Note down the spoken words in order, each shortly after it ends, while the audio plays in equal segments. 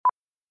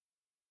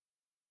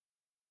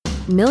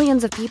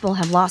Millions of people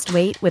have lost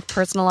weight with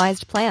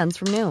personalized plans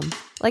from Noom.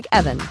 Like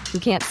Evan, who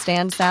can't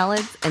stand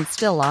salads and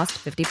still lost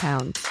 50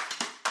 pounds.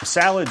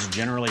 Salads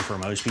generally for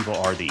most people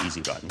are the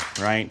easy button,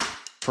 right?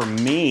 For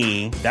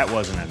me, that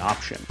wasn't an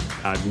option.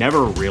 I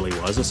never really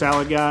was a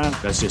salad guy.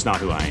 That's just not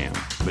who I am.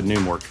 But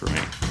Noom worked for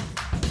me.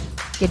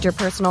 Get your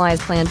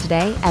personalized plan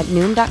today at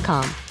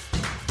Noom.com.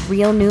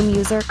 Real Noom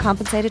user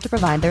compensated to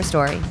provide their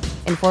story.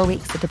 In 4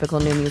 weeks, the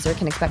typical Noom user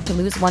can expect to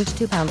lose 1 to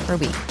 2 pounds per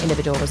week.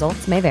 Individual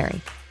results may vary.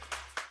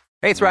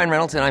 Hey, it's Ryan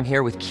Reynolds, and I'm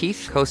here with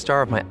Keith,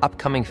 co-star of my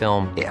upcoming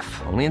film, If,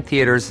 only in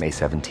theaters May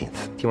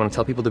 17th. Do you want to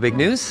tell people the big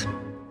news?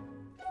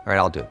 All right,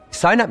 I'll do it.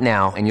 Sign up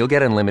now and you'll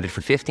get unlimited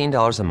for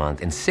 $15 a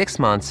month and 6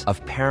 months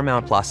of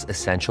Paramount Plus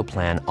Essential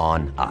Plan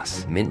on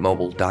us.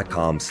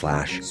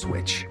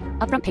 MintMobile.com/switch.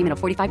 Upfront payment of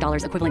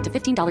 $45 equivalent to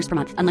 $15 per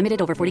month.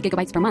 Unlimited over 40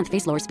 gigabytes per month.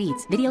 Face lower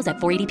speeds. Videos at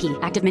 480p.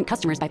 Active Mint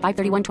customers by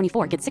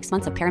 531.24 get 6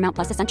 months of Paramount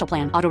Plus Essential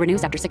Plan. Auto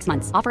renews after 6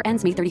 months. Offer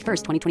ends May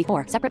 31st,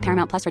 2024. Separate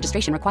Paramount Plus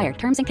registration required.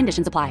 Terms and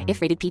conditions apply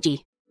if rated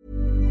PG.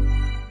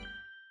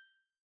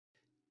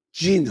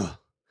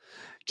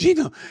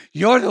 Gino,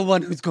 you're the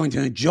one who's going to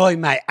enjoy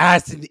my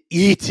ass and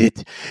eat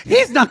it.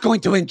 He's not going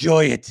to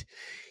enjoy it.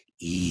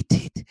 Eat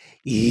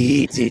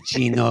it,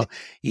 Gino.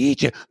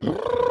 Eat it.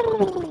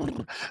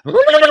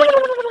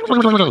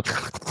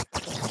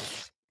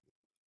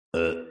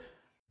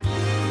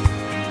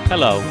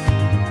 Hello,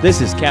 this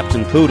is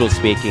Captain Poodle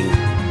speaking.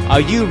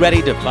 Are you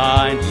ready to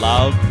find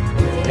love?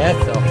 Yes,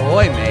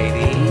 ahoy,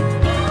 matey.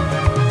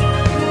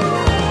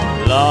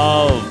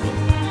 Love.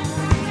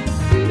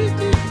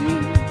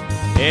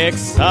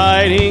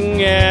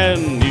 Exciting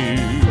and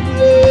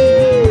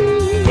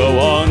new. Go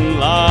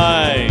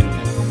online.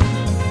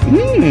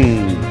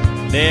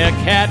 They're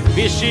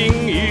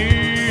catfishing you.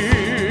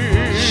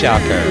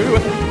 Shocker.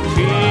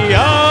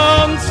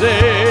 Fiancé.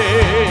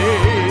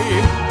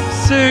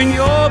 Soon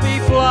you'll be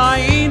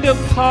flying to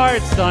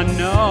parts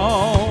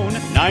unknown.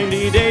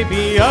 90-day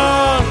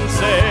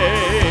fiancé.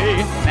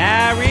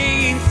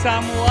 Marrying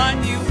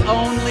someone you've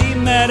only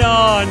met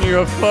on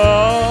your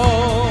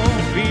phone.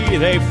 Be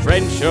they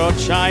French or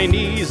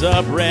Chinese,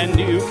 a brand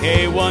new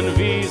K1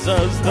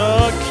 visa's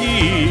the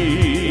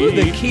key. Ooh,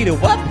 the key to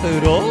what,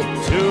 Poodle?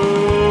 To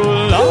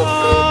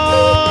love.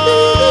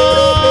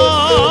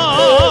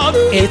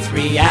 It's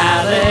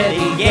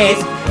reality,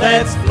 yes,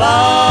 let's love.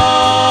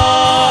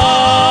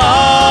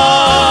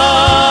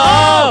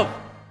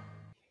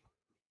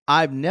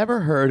 I've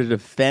never heard a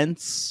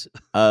defense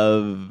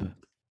of,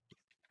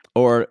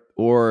 or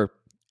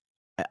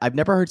I've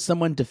never heard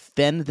someone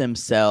defend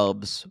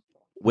themselves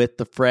with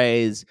the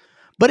phrase,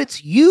 but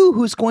it's you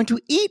who's going to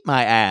eat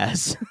my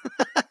ass.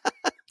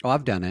 Oh,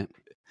 I've done it.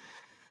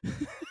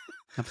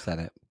 I've said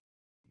it.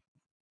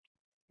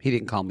 He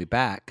didn't call me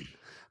back,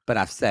 but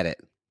I've said it.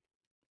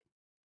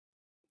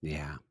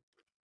 Yeah.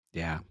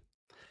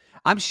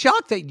 I'm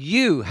shocked that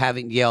you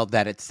haven't yelled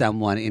that at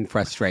someone in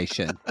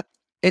frustration.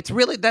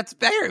 That's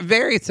very,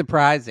 very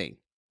surprising.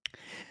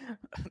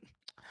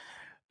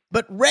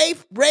 But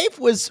Rafe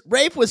was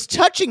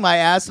touching my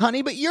ass,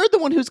 honey, but you're the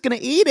one who's going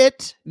to eat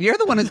it. You're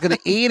the one who's going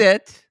to eat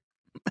it.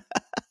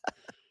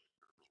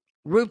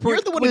 You're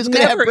the one who's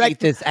going to have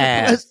this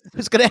ass.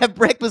 Who's going to have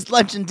breakfast,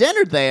 lunch, and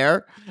dinner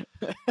there.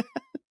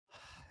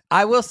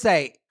 I will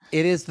say,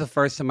 it is the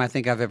first time I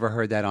think I've ever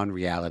heard that on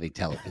reality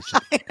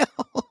television. I know.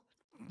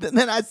 And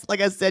then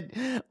like I said,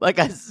 in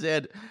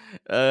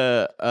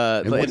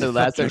the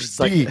last time,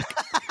 she's like,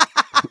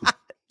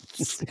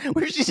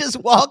 where she's just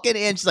walking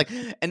in, she's like,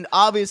 and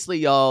obviously,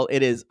 y'all,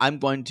 it is. I'm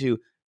going to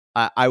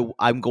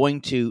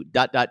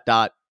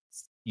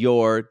your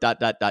your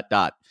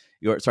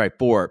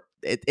for.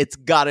 It's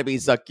got to be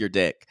suck your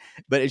dick.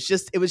 But it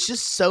was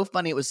just so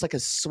funny. It was like a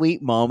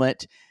sweet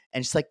moment.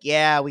 And she's like,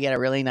 yeah, we had a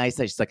really nice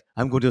night. She's like,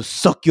 I'm going to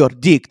suck your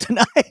dick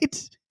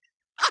tonight.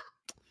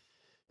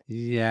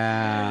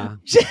 Yeah.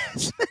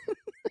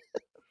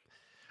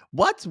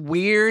 What's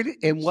weird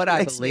and what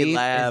I believe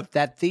is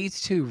that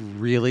these two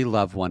really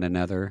love one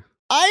another.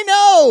 I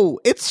know.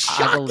 It's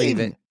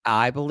shocking.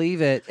 I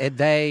believe it. And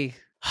they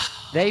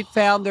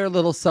found their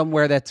little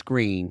somewhere that's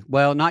green.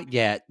 Well, not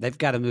yet. They've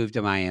got to move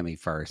to Miami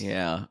first.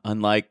 Yeah.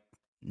 Unlike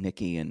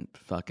Nikki and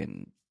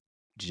fucking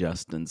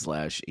Justin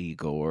 /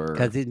 Igor.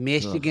 Because in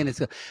Michigan,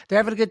 they're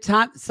having a good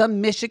time. Some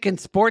Michigan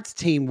sports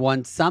team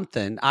won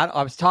something.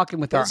 I was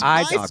talking with our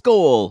eye doctor.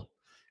 School.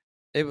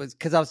 It was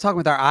because I was talking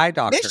with our eye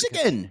doctor.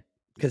 Michigan.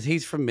 Because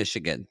he's from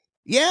Michigan.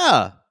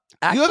 Yeah.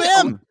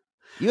 Actually,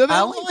 you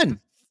have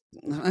won.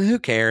 Who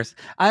cares?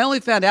 I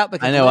only found out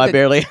because I know I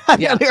barely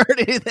heard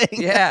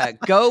anything. Yeah,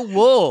 go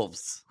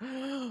Wolves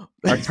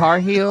or Tar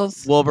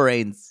Heels,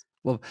 Wolverines.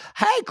 Well,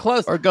 hey,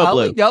 close. Or go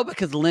Blue. I only know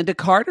because Linda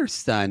Carter's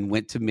son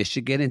went to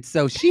Michigan, and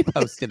so she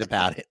posted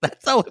about it.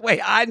 That's the only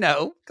way I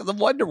know because of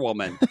Wonder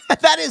Woman.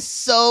 That is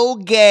so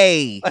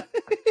gay.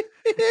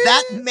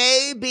 That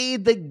may be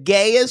the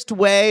gayest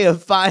way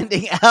of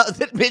finding out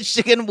that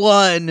Michigan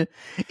won.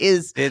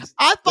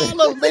 I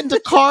follow Linda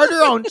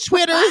Carter on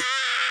Twitter.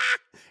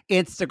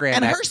 Instagram,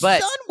 and her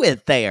son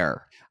went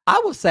there. I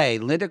will say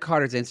Linda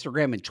Carter's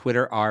Instagram and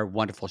Twitter are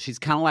wonderful. She's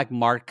kind of like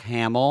Mark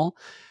Hamill.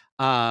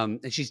 And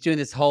she's doing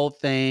this whole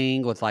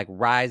thing with like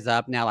Rise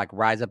Up now, like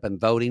Rise Up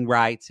and voting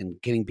rights and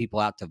getting people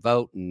out to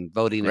vote and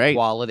voting Great.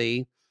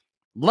 equality.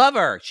 Love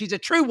her. She's a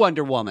true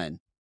Wonder Woman.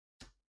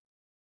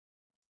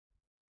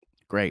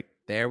 Great.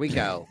 There we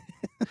go.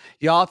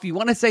 Y'all, if you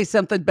want to say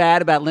something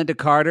bad about Linda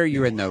Carter,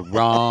 you're in the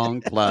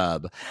wrong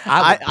club.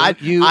 I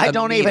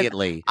don't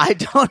immediately. I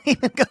don't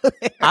even go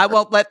there. I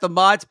won't let the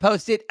mods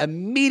post it.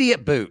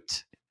 Immediate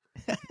boot.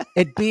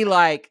 It'd be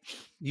like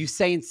you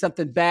saying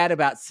something bad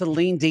about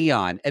Celine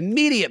Dion.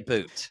 Immediate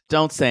boot.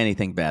 Don't say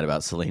anything bad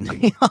about Celine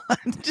Dion.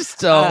 Just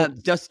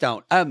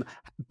don't.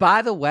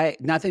 By the way,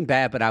 nothing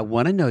bad, but I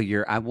want to know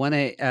I want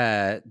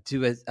to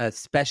do a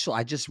special.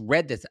 I just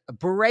read this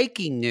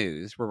breaking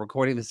news. We're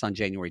recording this on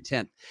January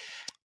 10th.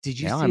 Did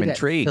you see I'm that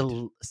intrigued.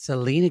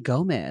 Selena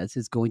Gomez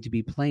is going to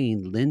be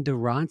playing Linda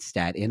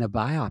Ronstadt in a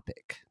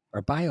biopic?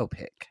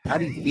 How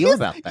do you feel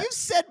about that? You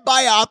said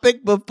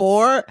biopic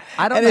before.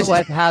 I don't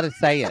know how to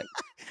say it.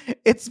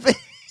 It's been,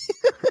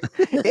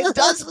 it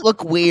does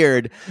look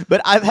weird,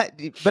 but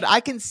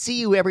I can see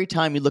you every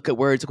time you look at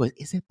words. Go,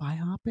 is it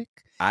biopic?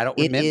 I don't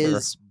remember. It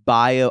is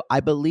I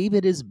believe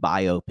it is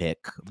biopic,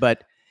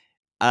 but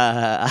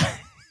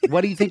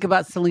what do you think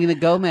about Selena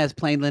Gomez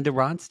playing Linda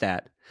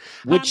Ronstadt?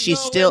 Would she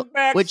still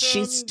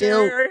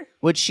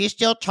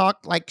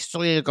talk like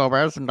Selena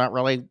Gomez and not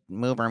really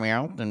move her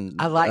mouth? And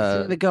I like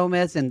Selena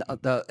Gomez and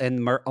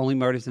Only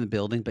Murders in the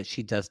Building, but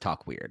she does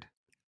talk weird.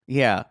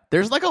 Yeah,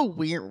 there's like a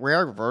weird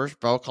reverse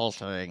vocal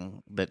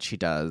thing that she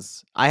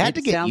does. I had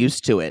to get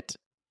used to it.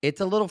 It's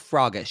a little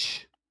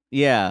froggish.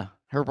 Yeah,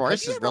 her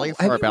voice is really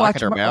far back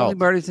in her mouth. Only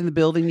Murders in the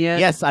Building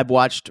yet? Yes, I've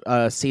watched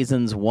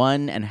seasons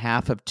 1 and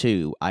half of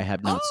 2. I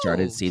have not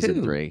started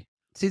season 3.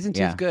 Season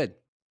 2 is good.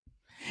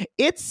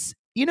 It's,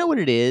 you know what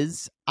it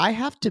is? I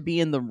have to be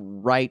in the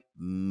right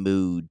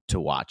mood to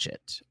watch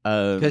it.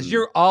 Because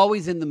you're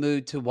always in the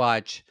mood to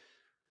watch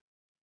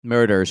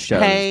murder shows.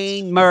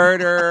 Pain,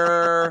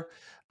 murder,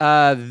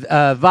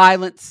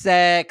 violent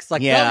sex.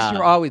 Like those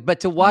you're always. But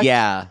to watch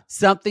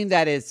something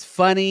that is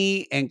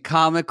funny and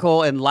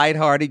comical and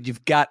lighthearted,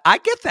 I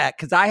get that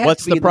because I have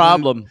What's to be the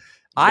problem? Mood.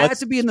 I have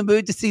to be in the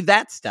mood to see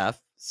that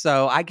stuff.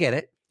 So I get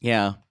it.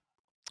 Yeah.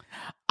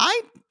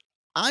 I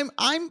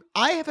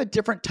have a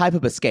different type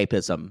of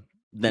escapism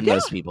than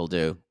most people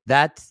do.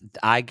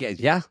 I get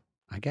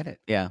it.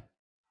 Yeah.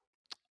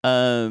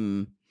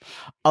 A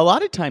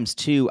lot of times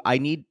too, I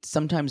need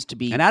sometimes to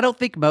be, and I don't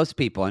think most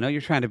people. I know you're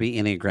trying to be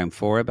Enneagram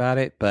 4 about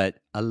it, but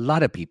a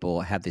lot of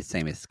people have the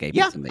same escapism.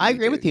 Yeah, that I you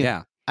agree do. with you.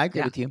 Yeah, I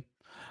agree with you.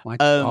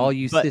 All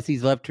you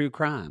sissies love true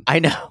crime. I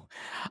know.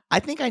 I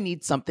think I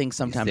need something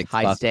sometimes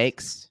high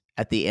stakes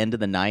at the end of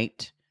the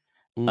night.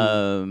 Don't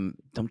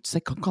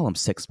call them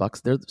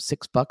 $6. They're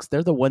 $6.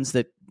 They're the ones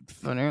that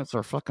finance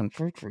our fucking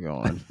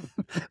Patreon.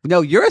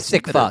 No, you're a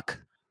sick fuck.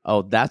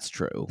 Oh, that's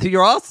true. So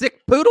you're all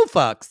sick poodle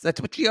fucks.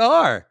 That's what you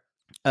are.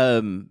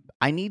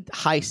 I need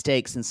high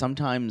stakes, and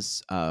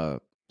sometimes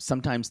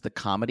the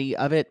comedy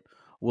of it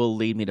will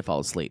lead me to fall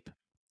asleep.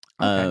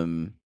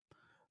 Okay.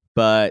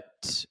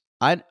 But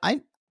I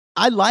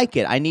like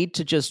it. I need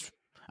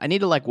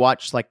to like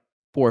watch like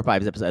 4 or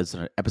 5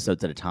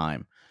 episodes at a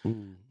time.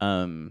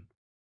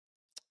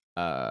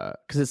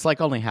 Because it's like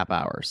only half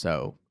hour,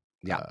 so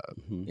yeah,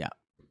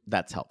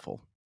 that's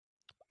helpful.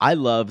 I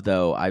love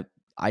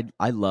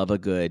I love a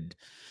good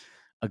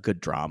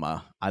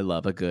drama. I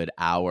love a good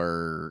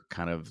hour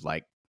kind of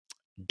like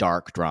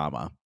dark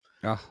drama.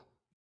 Oh.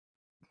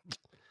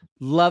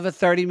 Love a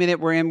 30-minute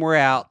we're in, we're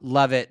out.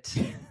 Love it.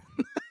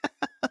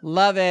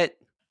 Love it.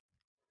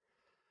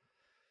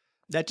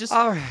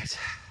 All right.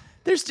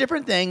 There's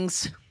different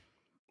things.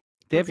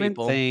 Different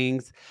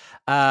things.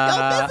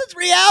 This is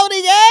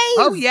Reality Gaze.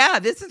 Oh, yeah.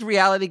 This is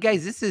Reality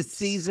Gaze. This is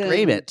season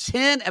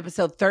 10,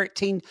 episode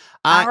 13,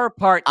 our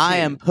part 2. I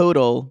am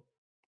Poodle,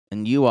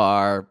 and you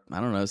are,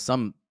 I don't know,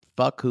 some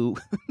fuck who.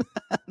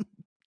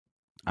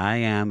 I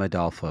am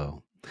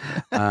Adolfo.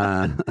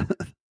 I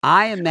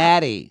am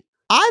Maddie.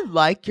 I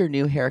like your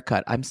new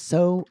haircut. I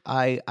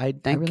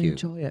really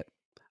enjoy it.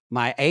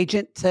 My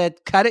agent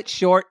said, cut it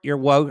short, your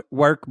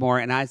work more.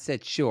 And I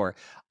said, sure.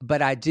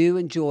 But I do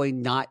enjoy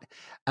not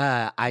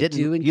hiding.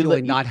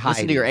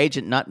 Listen to your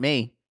agent, not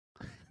me.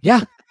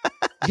 Yeah.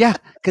 Yeah.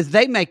 Because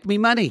they make me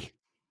money.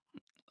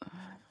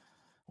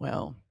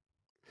 Well,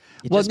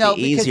 it'd just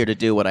be easier to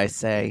do what I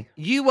say.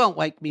 You won't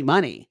make me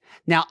money.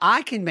 Now,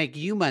 I can make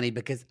you money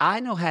because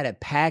I know how to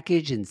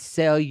package and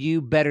sell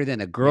you better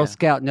than a Girl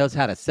Scout knows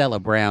how to sell a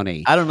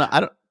brownie. I don't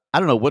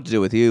know what to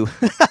do with you.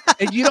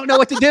 And you don't know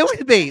what to do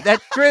with me.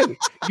 That's true.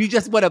 You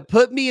just want to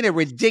put me in a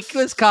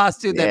ridiculous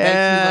costume that makes me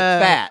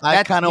look fat.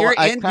 That's your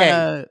end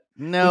game.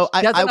 No,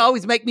 it doesn't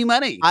always make me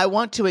money. I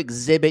want to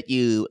exhibit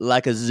you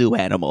like a zoo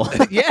animal.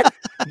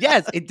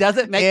 Yes, it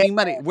doesn't make me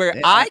money. Where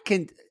I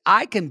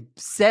can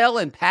sell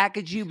and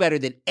package you better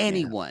than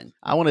anyone.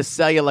 I want to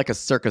sell you like a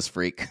circus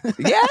freak.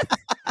 Yes,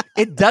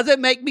 it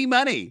doesn't make me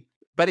money,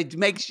 but it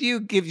gives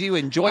you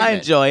enjoyment. I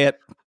enjoy it.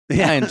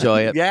 I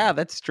enjoy it. Yeah,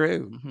 that's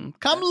true.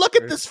 Come look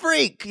at this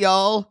freak,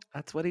 y'all.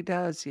 That's what he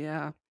does.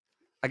 Yeah.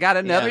 I got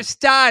another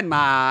sty in my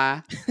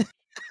eye.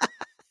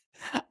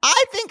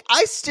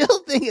 I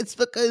still think it's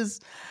because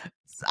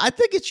I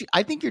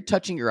think you're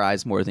touching your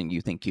eyes more than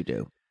you think you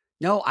do.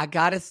 No, I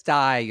got a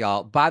sty,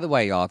 y'all. By the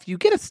way, y'all, if you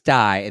get a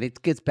sty and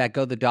it gets back,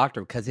 go to the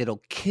doctor because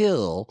it'll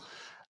kill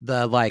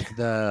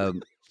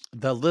the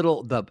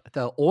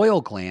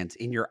oil glands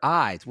in your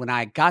eyes. When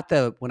I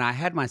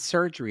had my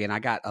surgery and I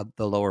got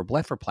the lower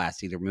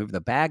blepharoplasty to remove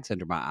the bags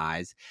under my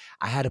eyes,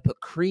 I had to put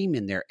cream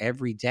in there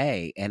every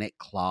day and it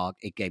clogged.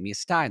 It gave me a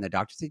sty. And the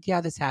doctor said,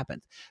 yeah, this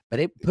happens. But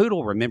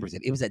Poodle remembers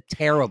it. It was a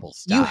terrible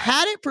sty. You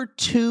had it for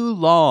too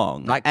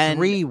long. Like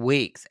 3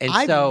 weeks. And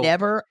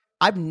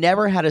I've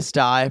never had a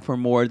sty for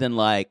more than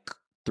like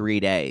 3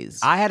 days.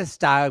 I had a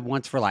sty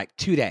once for like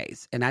 2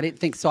 days, and I didn't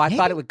think so. I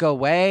thought it would go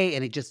away,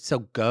 and it just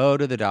go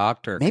to the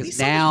doctor. Maybe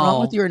something's wrong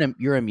with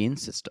your immune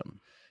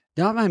system.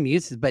 Not my immune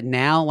system, but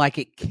now like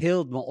it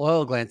killed my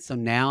oil glands, so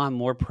now I'm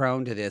more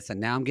prone to this, and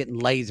now I'm getting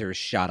lasers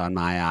shot on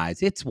my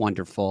eyes. It's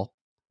wonderful.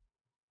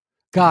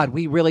 God,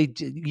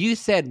 you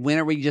said, when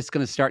are we just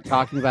going to start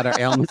talking about our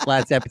ailments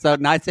last episode?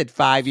 And I said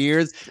 5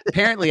 years.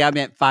 Apparently, I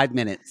meant 5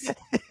 minutes.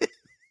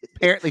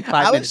 Apparently 5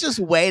 minutes. I was just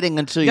waiting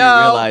until you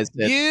realized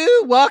it.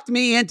 You walked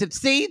me into,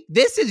 see,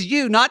 this is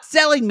you not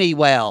selling me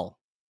well.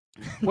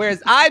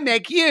 Whereas I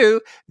make you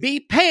be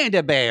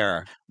Panda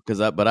Bear.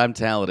 But I'm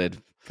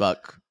talented.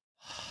 Fuck.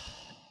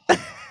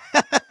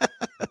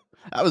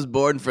 I was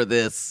born for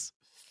this.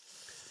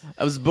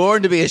 I was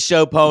born to be a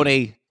show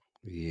pony.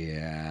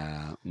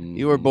 Yeah.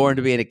 You were born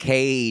to be in a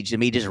cage and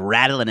me just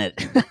rattling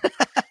it.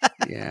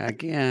 Yeah,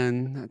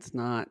 again, that's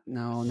not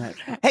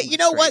Hey, you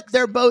know what?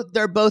 They're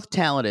both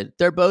talented.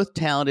 They're both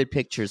talented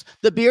pictures.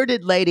 The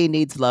bearded lady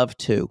needs love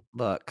too.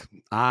 Look,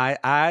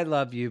 I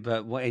love you,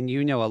 and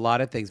you know a lot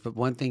of things, but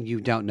one thing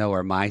you don't know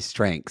are my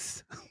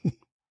strengths.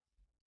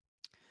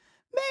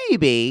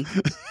 Maybe.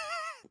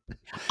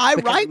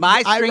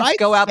 My strengths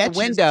go out the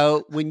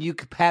window when you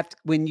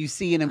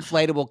see an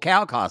inflatable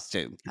cow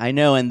costume. I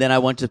know, and then I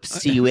want to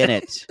see you in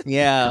it.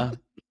 Yeah.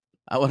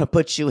 I want to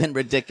put you in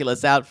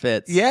ridiculous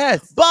outfits.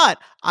 Yes. But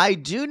I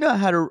do know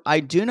how to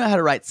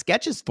write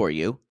sketches for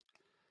you.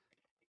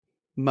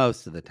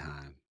 Most of the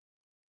time.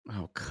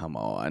 Oh, come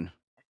on.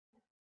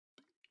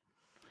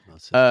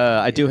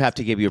 I do have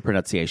to give you a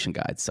pronunciation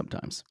guide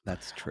sometimes.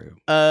 That's true.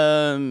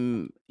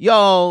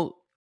 Y'all,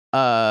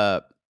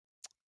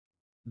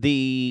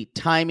 the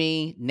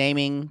Timey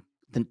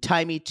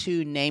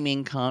 2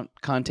 naming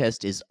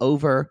contest is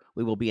over.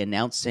 We will be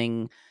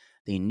announcing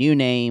the new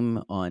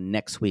name on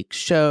next week's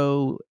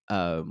show.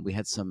 We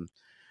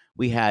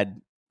had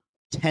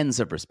tens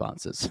of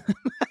responses.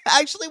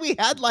 Actually, we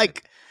had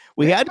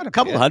a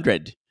couple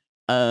hundred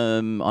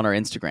on our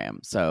Instagram.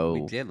 So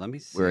we did. Let me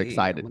see. We're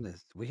excited.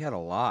 We had a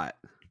lot.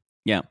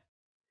 Yeah.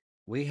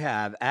 We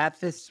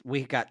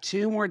got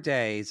 2 more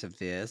days of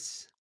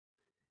this.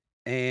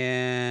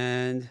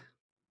 And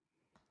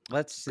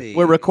let's see.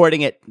 We're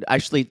recording it.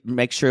 Actually,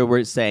 make sure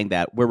we're saying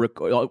that we're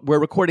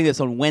recording this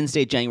on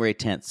Wednesday, January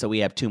 10th. So we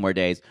have 2 more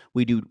days.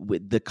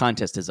 The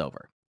contest is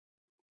over.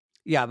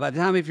 Yeah, by the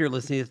time if you're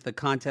listening, the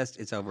contest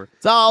is over.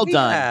 It's all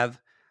done.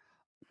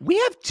 We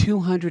have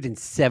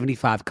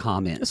 275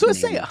 comments. So let's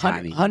say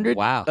 100.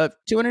 Wow,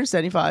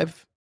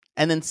 275,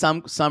 and then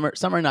some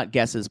are not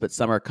guesses, but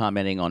some are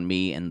commenting on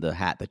me and the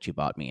hat that you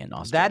bought me in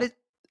Austria. That is.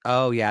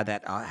 Oh yeah,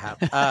 that I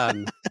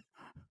have.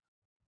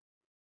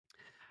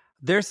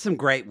 There's some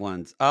great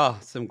ones. Oh,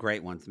 some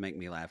great ones make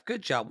me laugh.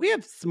 Good job. We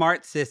have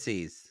smart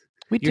sissies.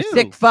 You're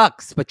sick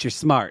fucks, but you're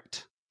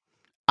smart.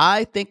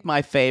 I think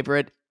my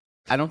favorite,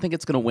 I don't think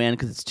it's going to win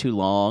because it's too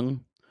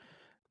long.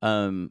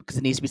 Because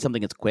it needs to be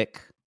something that's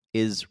quick,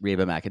 is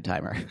Reba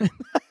McEntire.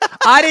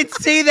 I didn't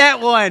see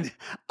that one.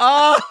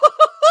 Oh.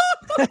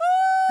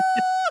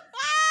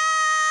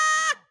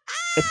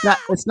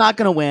 It's not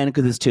going to win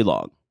because it's too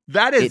long.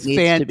 That is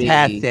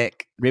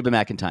fantastic. Reba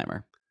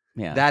McEntire.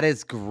 Yeah. That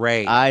is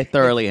great. I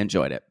thoroughly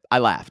enjoyed it. I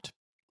laughed.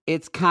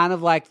 It's kind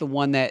of like the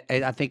one that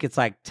I think it's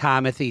like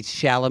Timothée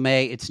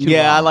Chalamet. It's too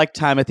long. I like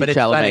Timothée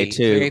Chalamet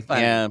too. Very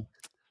funny. Yeah.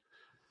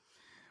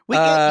 We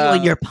get you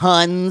and your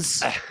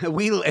puns.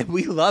 We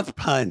love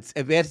puns.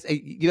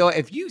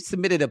 If you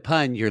submitted a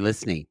pun, you're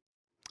listening.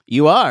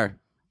 You are.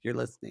 You're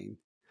listening.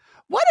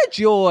 What a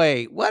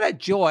joy. What a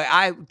joy.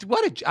 I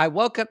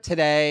woke up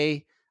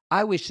today.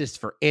 I wish this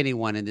for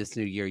anyone in this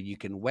new year. You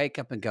can wake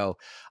up and go,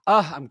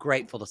 oh, I'm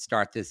grateful to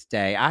start this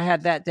day. I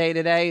had that day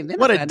today. And then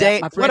what a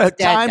day. What a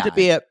time died. To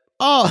be a,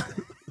 oh.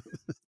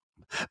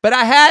 But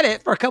I had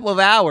it for a couple of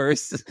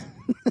hours.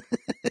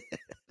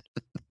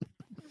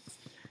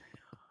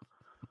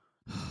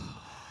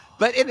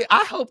 But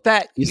I hope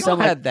that you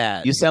had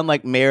that. You sound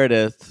like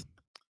Meredith.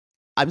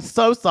 I'm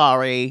so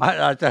sorry.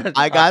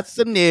 I got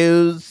some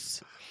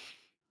news.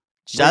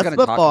 Just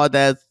before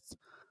this,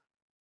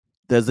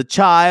 there's a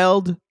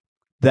child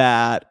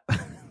that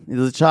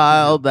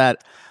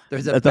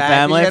there's a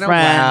family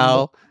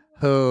friend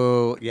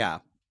who, yeah.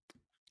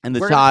 And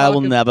the child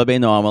will never be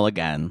normal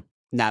again.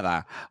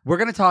 Never. We're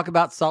going to talk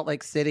about Salt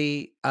Lake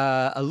City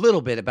a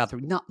little bit about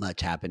not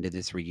much happened at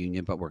this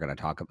reunion, but we're going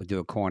to do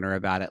a corner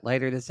about it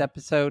later this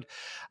episode.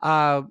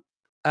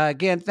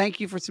 Again, thank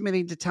you for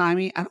submitting to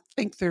Timey. I don't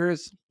think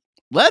there's.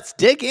 Let's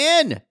dig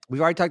in.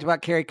 We've already talked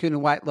about Carrie Coon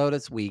and White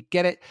Lotus. We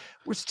get it.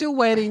 We're still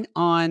waiting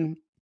on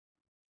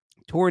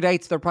tour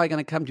dates. They're probably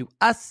going to come to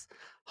us,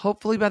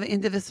 hopefully by the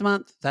end of this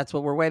month. That's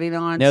what we're waiting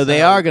on. No,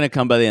 they are going to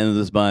come by the end of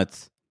this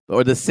month.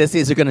 Or the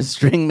sissies are going to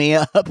string me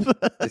up.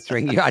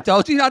 String you. I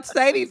told you not to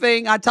say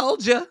anything. I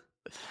told you.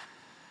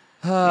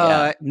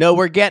 No,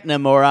 we're getting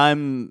them, or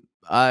I'm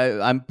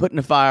putting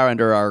a fire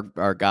under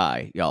our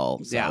guy,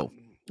 y'all. So. Yeah,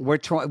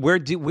 we're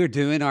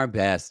doing our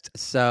best.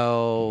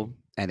 So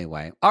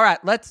anyway, all right,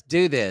 let's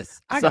do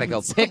this. I gotta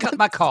go pick up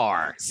my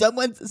car.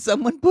 Someone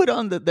put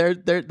on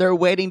that they're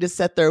waiting to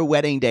set their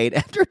wedding date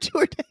after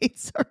tour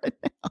dates are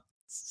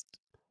announced.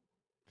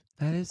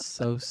 That is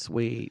so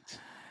sweet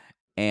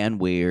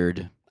and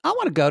weird. I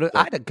want to go to.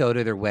 I'd go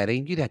to their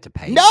wedding. You'd have to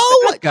pay. No,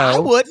 I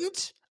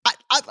wouldn't. I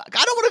don't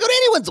want to go to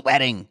anyone's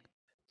wedding.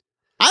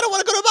 I don't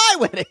want to go to my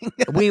wedding.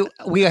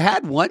 we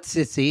had one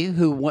sissy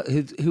who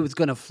was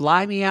going to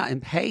fly me out and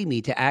pay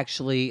me to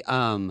actually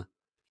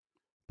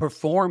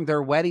perform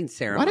their wedding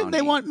ceremony. Why didn't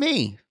they want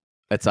me?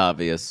 That's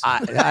obvious.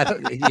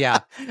 Yeah,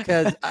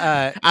 because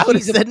I would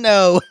have said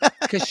no.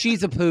 Because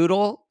she's a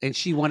poodle and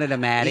she wanted a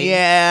Maddie.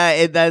 Yeah,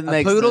 it doesn't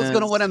make sense. A poodle's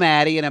going to want a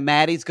Maddie and a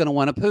Maddie's going to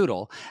want a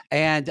poodle.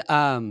 And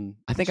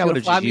I think I would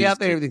have just used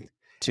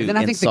to then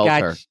I think the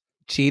guy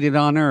cheated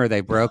on her, or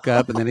they broke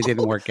up, and then it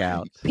didn't work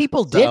out.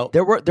 People did.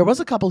 There was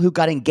a couple who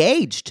got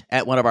engaged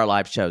at one of our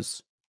live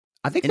shows.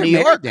 I think in they're New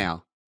married York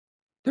now.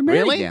 They're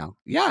married really? now.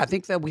 Yeah, I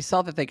think that we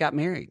saw that they got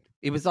married.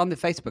 It was on the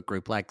Facebook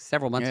group like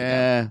several months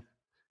ago.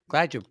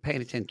 Glad you're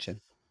paying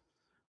attention.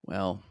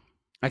 Well,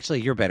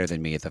 actually, you're better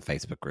than me at the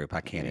Facebook group.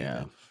 I can't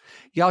even.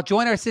 Y'all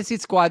join our sissy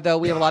squad, though.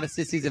 We have a lot of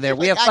sissies in there.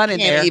 We have fun in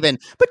there.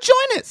 But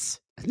join us.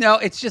 No,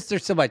 it's just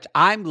there's so much.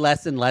 I'm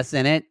less and less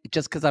in it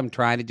just because I'm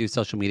trying to do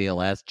social media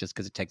less, just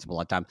because it takes up a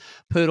lot of time.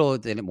 Poodle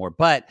is in it more,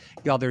 but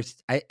y'all, there's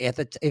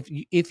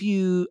if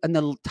you in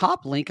the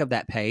top link of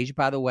that page,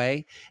 by the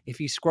way,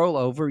 if you scroll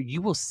over,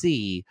 you will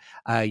see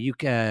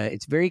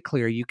it's very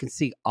clear. You can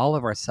see all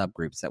of our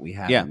subgroups that we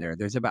have in there.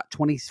 There's about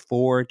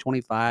 24,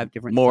 25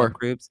 different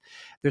subgroups.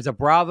 There's a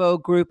Bravo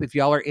group if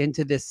y'all are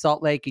into this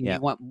Salt Lake and you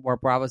want more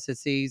Bravo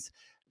sissies.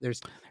 There's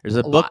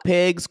a Book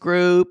Pigs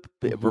group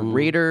for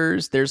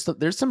readers. There's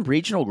some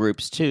regional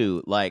groups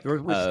too. Like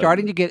we're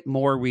starting to get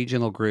more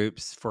regional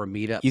groups for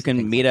meetups. You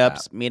can meet up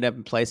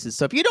in places.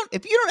 So if you don't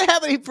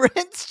have any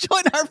friends,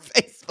 join our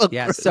Facebook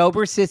group.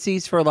 Sober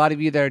sissies for a lot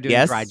of you that are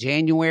doing Dry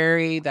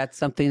January. That's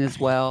something as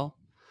well.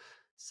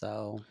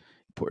 So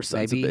poor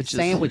sons maybe of bitches.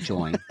 Sam would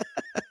join.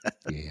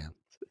 Yeah.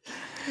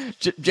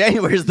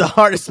 January is the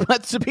hardest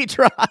month to be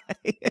dry.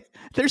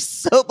 There's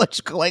so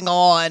much going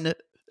on.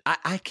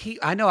 I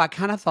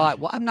kind of thought,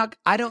 well,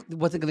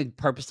 wasn't going to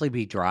purposely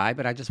be dry,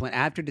 but I just went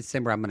after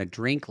December. I'm going to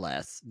drink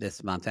less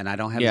this month, and I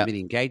don't have as many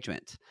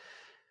engagements.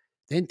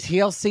 Then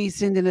TLC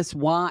sending us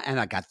wine, and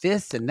I got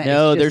this and that.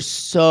 No, there's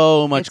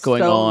so much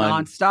going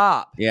on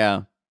nonstop.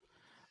 Yeah.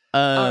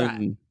 All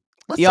right.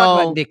 Let's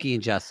talk about Nikki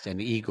and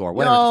Justin, Igor,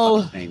 whatever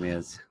the fuck his name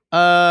is.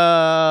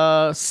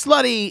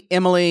 Slutty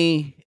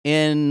Emily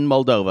in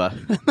Moldova,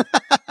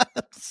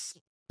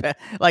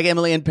 like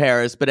Emily in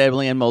Paris, but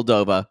Emily in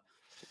Moldova.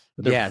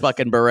 Their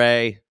fucking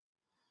beret.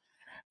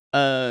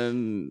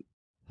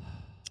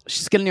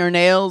 She's getting her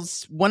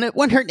nails.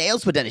 When her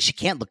nails were done, she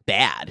can't look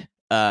bad.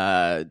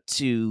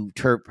 To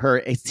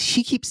her,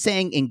 she keeps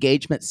saying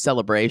engagement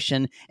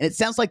celebration, and it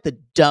sounds like the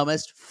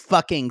dumbest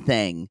fucking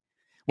thing.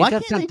 Why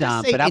can't they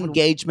just say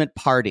engagement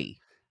party?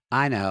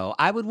 I know.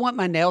 I would want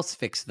my nails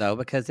fixed though,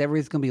 because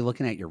everybody's gonna be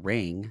looking at your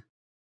ring.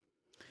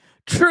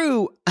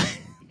 True.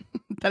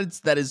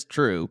 That is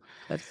true.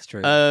 That's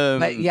true.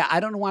 But yeah, I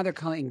don't know why they're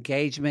calling it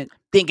engagement.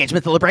 The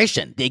engagement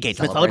celebration. The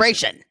engagement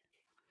celebration.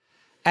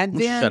 And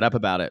then shut up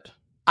about it.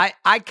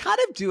 I kind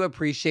of do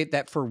appreciate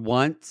that for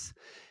once.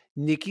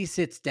 Nikki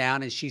sits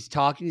down and she's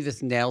talking to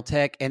this nail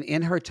tech, and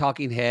in her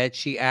talking head,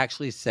 she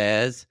actually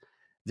says,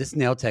 "This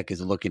nail tech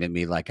is looking at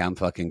me like I'm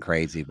fucking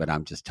crazy, but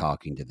I'm just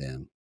talking to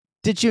them."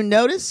 Did you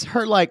notice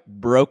her like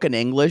broken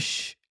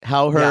English?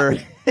 How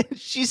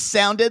she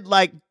sounded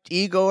like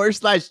Igor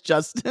 /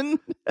 Justin.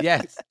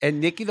 Yes.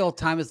 And Nikki the whole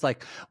time is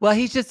like, well,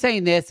 he's just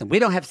saying this, and we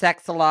don't have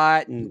sex a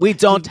lot. And we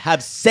don't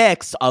have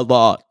sex a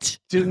lot.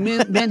 Do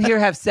men here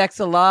have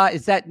sex a lot?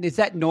 Is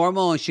that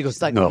normal? And she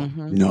goes, like, no,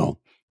 not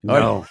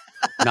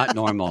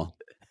normal.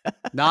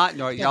 Not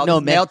normal. Y'all, no,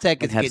 nail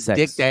tech is getting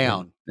dick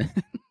down.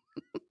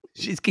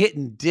 She's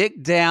getting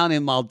dick down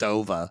in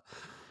Moldova.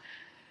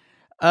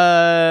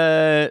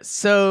 The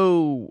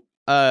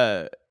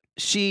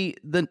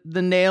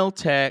nail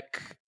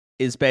tech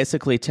is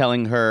basically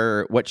telling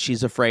her what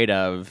she's afraid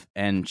of,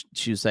 and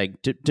she's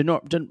like, do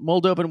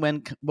Moldovan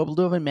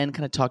men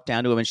kind of talk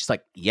down to him? And she's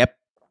like, yep,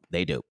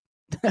 they do.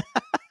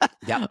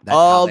 Yeah,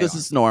 all this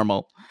is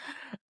normal.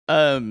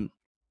 And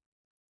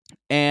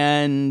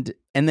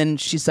then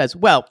she says,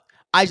 well,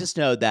 I just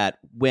know that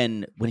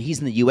when he's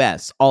in the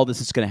U.S., all this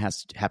is going to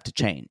have to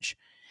change.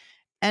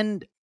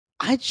 And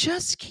I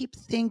just keep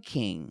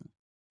thinking,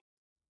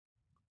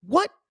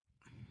 what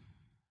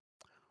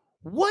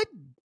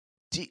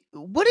did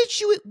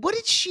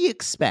she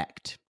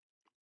expect?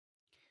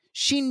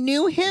 She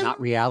knew him.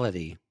 Not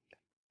reality.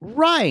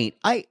 Right.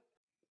 I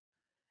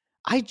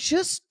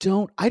just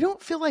don't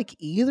feel like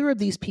either of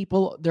these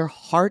people, their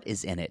heart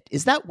is in it.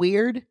 Is that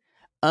weird?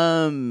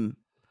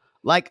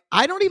 Like,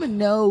 I don't even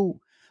know.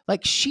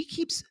 Like, she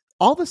keeps,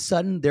 all of a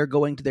sudden, they're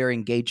going to their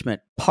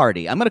engagement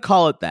party. I'm going to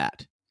call it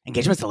that.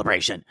 Engagement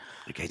celebration.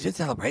 Engagement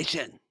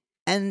celebration.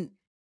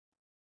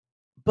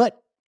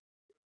 But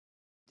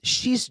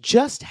she's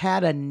just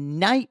had a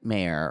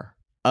nightmare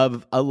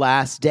of a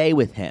last day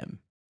with him.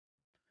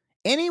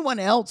 Anyone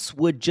else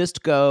would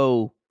just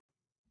go,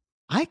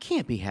 I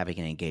can't be having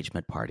an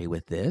engagement party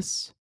with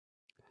this.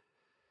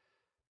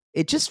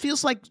 It just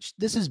feels like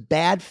this is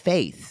bad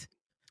faith.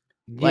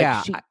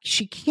 Yeah. Like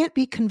she can't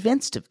be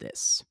convinced of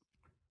this.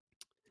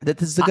 That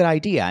this is a good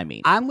idea, I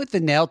mean. I'm with the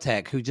nail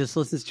tech who just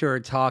listens to her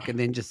talk and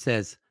then just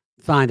says,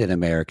 find an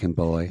American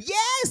boy.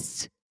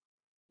 Yes!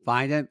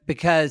 Find it.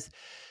 Because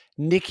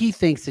Nikki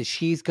thinks that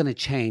she's going to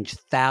change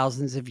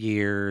thousands of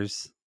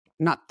years,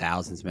 not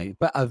thousands maybe,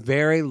 but a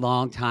very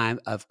long time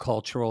of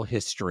cultural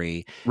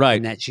history. Right.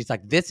 And that she's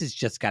like, this has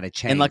just got to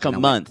change. In like a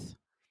month.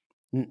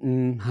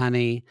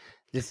 Honey,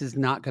 this is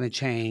not going to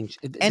change.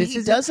 And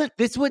this doesn't.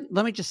 This would,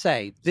 let me just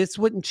say, this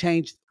wouldn't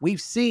change.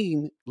 We've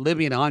seen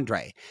Libby and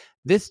Andre.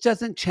 This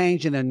doesn't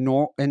change in a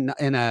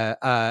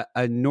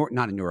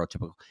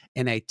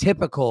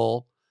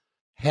typical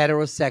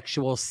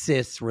heterosexual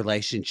cis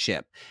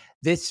relationship.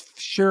 This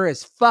sure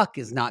as fuck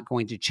is not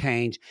going to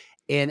change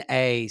in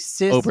a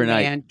cis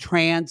overnight man,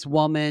 trans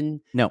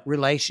woman no.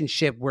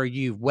 relationship where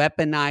you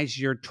weaponize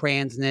your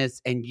transness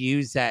and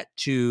use that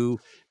to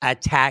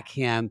attack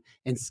him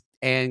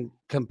and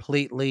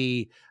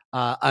completely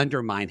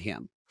undermine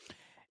him.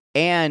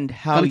 And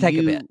how take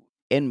a bit.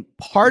 And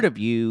part of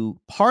you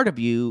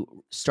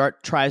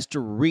tries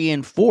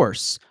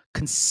to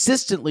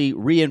consistently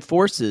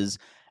reinforces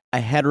a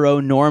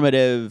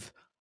heteronormative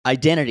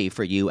identity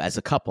for you as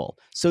a couple.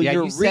 So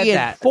you're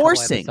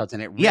reinforcing,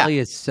 and it really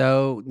is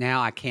so.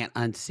 Now I can't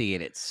unsee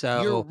it. It's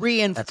so you're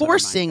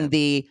reinforcing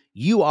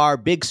you are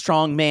big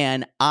strong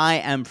man, I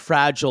am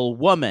fragile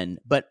woman,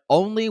 but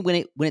only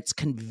when it's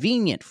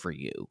convenient for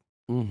you.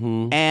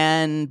 Mm-hmm.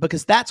 And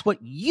because that's what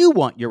you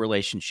want your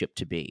relationship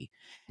to be.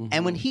 Mm-hmm.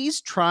 And when he's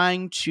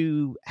trying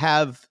to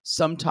have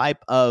some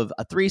type of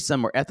a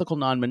threesome or ethical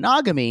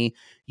non-monogamy,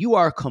 you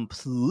are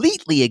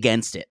completely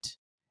against it.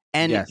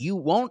 And you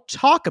won't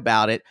talk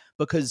about it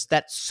because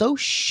that's so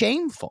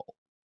shameful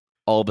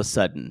all of a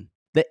sudden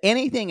that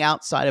anything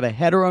outside of a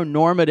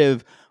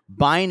heteronormative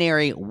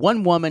binary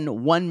one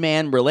woman, one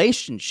man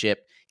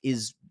relationship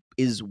is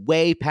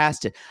way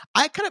past it.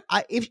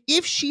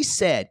 If she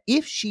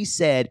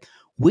said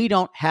we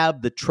don't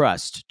have the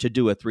trust to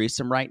do a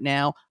threesome right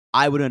now,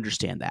 I would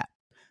understand that.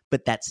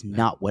 But that's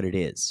not what it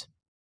is.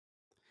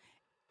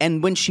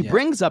 And when she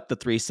brings up the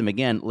threesome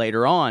again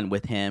later on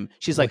with him,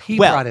 she's like, he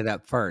brought it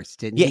up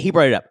first, didn't he? Yeah, he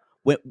brought it up.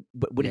 When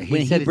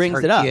he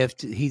brings it up,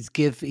 he's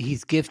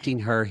gifting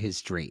her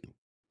his dream.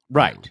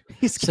 Right.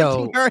 He's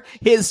gifting her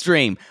his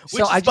dream.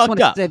 Which I just want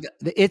to say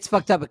it's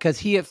fucked up because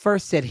he at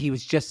first said he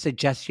was just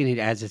suggesting it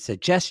as a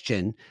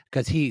suggestion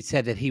because he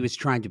said that he was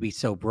trying to be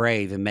so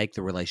brave and make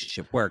the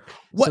relationship work.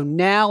 So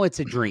now it's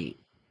a dream.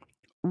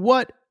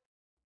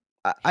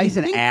 He's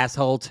an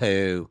asshole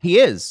too. He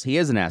is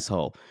an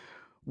asshole.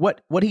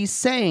 What he's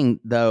saying,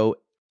 though,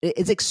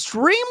 is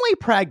extremely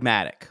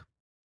pragmatic.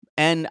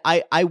 And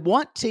I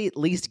want to at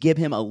least give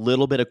him a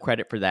little bit of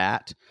credit for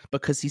that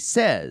because he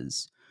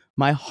says,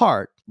 my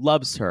heart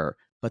loves her,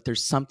 but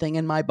there's something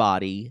in my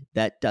body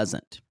that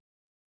doesn't.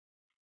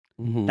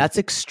 Mm-hmm. That's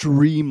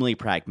extremely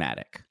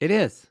pragmatic. It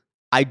is.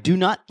 I do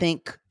not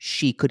think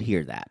she could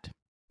hear that.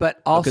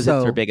 But also, because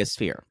it's her biggest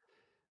fear.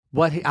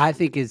 What I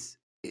think is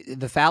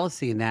the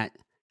fallacy in that,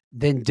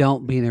 then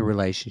don't be in a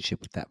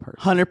relationship with that person.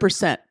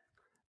 100%.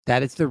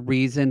 That is the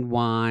reason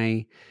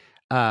why,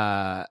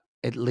 at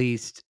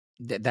least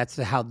that's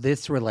how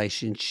this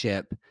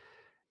relationship,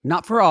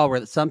 not for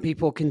all, some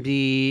people can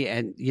be,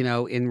 and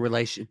in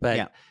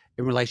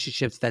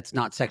relationships that's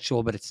not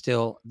sexual, but it's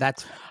still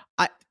that's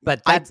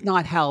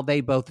not how they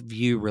both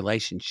view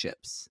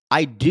relationships.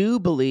 I do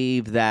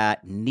believe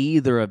that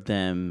neither of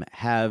them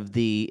have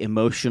the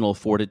emotional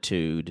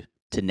fortitude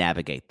to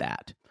navigate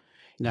that.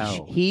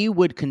 No, he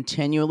would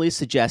continually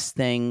suggest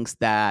things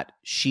that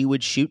she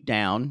would shoot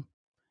down.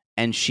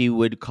 And she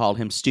would call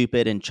him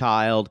stupid and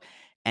child,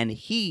 and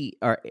she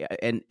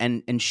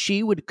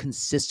would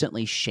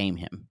consistently shame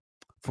him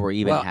for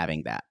even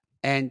having that.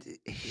 And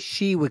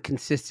she would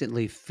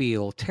consistently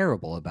feel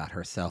terrible about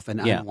herself and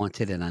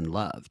unwanted and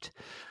unloved.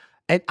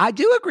 And I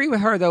do agree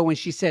with her though when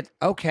she said,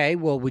 "Okay,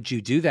 well, would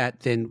you do that?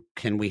 Then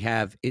can we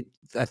have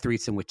a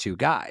threesome with two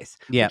guys?"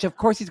 Yeah, which of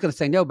course he's going to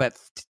say no, but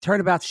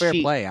turnabout's fair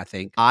play. I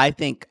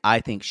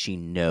think she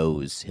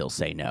knows he'll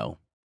say no.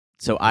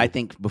 So I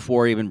think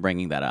before even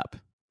bringing that up.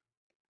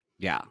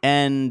 Yeah.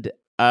 And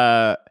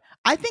I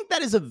think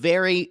that is a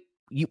very,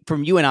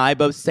 from you and I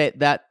both say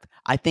that,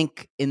 I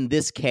think in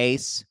this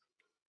case,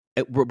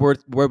 we're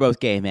both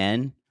gay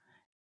men.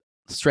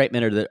 Straight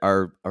men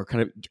are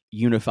kind of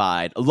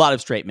unified. A lot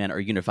of straight men are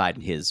unified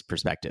in his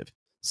perspective.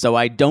 So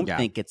I don't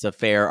think it's a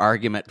fair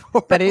argument.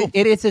 But it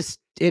is a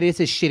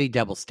shitty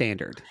double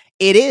standard.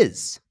 It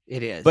is.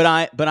 It is. But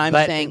I'm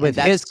saying with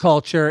his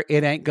culture,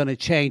 it ain't going to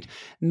change.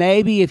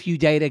 Maybe if you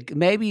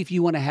maybe if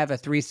you want to have a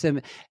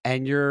threesome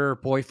and your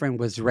boyfriend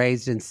was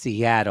raised in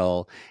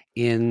Seattle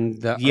in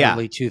the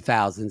early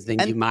 2000s,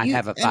 then you might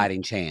have a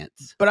fighting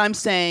chance. But I'm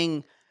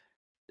saying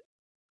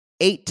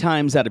 8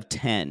 times out of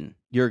 10,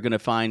 you're going to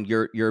find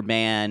your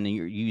man, and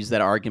you use that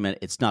argument,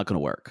 it's not going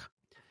to work.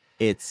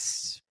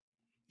 It's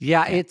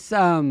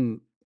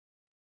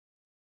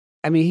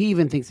I mean, he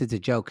even thinks it's a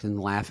joke and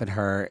laugh at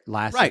her.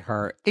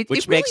 Which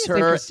really makes her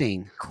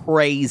interesting.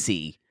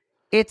 Crazy.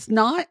 It's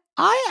not.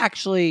 I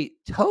actually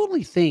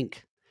totally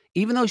think,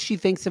 even though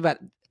she's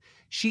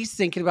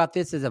thinking about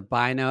this as a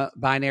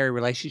binary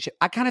relationship.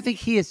 I kind of think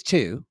he is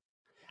too.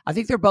 I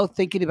think they're both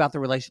thinking about the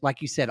relationship,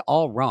 like you said,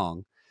 all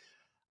wrong.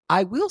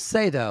 I will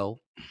say though,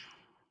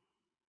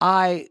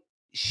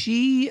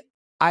 she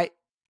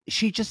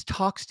just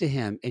talks to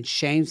him and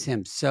shames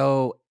him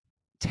so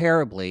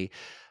terribly.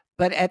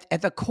 But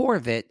at the core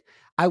of it,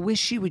 I wish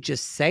she would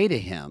just say to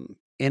him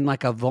in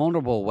like a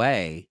vulnerable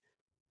way,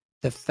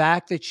 the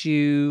fact that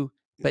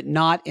but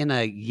not in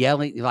a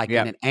yelling, like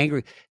in an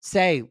angry,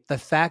 say the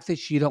fact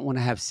that you don't want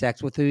to have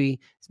sex with me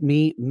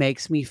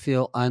makes me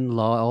feel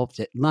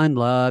unloved. It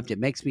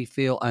makes me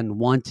feel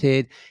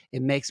unwanted.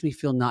 It makes me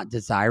feel not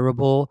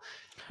desirable.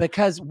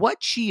 Because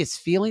what she is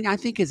feeling, I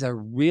think, has a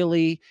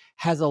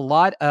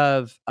lot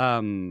of,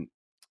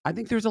 I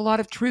think there's a lot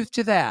of truth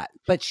to that.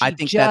 But I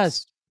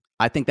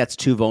think that's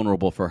too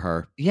vulnerable for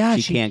her. Yeah,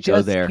 she can't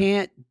go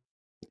there.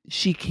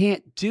 She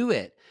can't do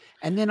it.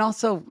 And then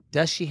also,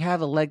 does she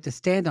have a leg to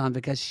stand on?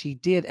 Because she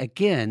did,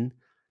 again,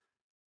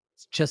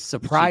 just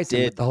surprise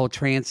him with the whole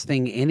trans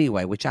thing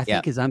anyway, which I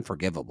think is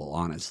unforgivable,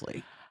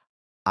 honestly.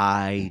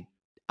 I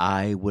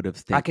would have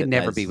think I could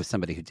never be with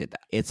somebody who did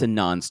that. It's a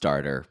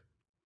non-starter.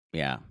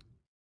 Yeah.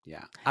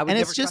 Yeah. I would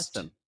never trust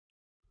them.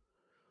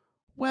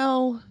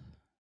 Well,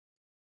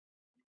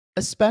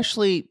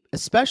 especially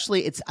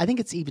I think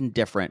it's even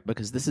different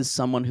because this is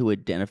someone who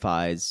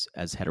identifies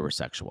as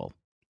heterosexual.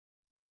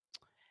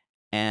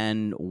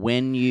 And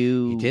when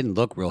he didn't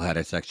look real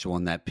heterosexual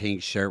in that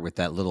pink shirt with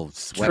that little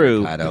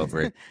sweater cut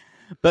over it.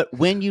 But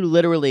when you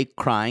literally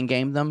crying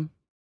game them,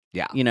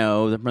 from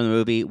the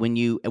movie,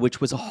 which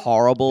was a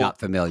not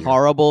familiar,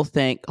 horrible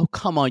thing. Oh,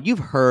 come on. You've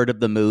heard of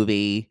the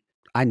movie.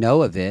 I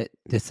know of it.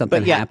 Did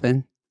something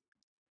happen?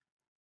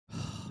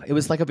 It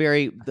was like a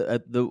very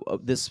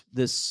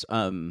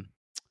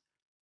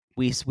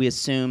we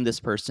assume this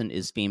person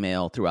is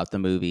female throughout the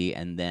movie,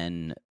 and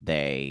then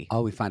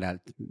we find out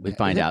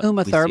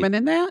Uma Thurman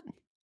in that.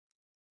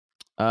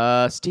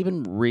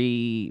 Stephen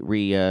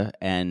Rea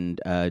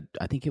and I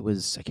think it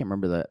was, I can't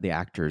remember the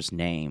actor's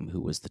name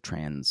who was the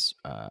trans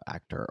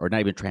actor, or not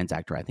even trans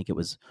actor. I think it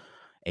was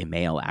a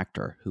male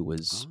actor who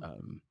was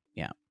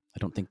I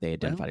don't think they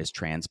identified as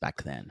trans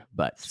back then.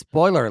 But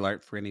spoiler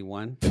alert for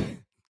anyone.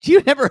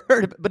 You never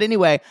heard of it. But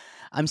anyway,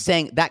 I'm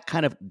saying that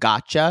kind of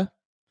gotcha,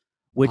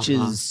 which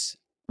is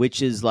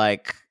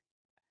like,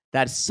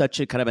 that's such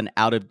a kind of an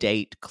out of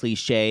date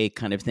cliche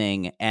kind of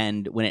thing.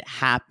 And when it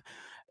happened,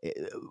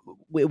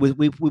 we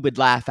would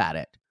laugh at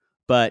it.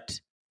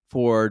 But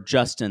for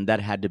Justin,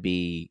 that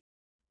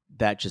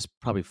just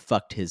probably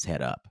fucked his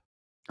head up.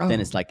 Oh.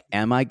 Then it's like,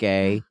 am I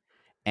gay?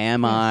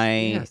 Am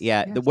I?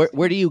 Yes.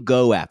 Where do you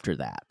go after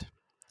that?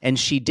 And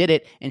she did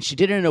it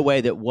in a way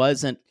that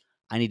wasn't,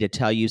 I need to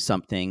tell you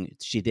something.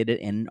 She did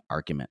it in an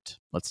argument.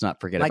 Let's not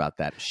forget about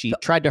that. She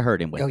tried to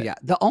hurt him with it. Oh, yeah.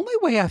 The only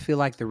way I feel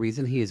like the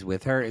reason he is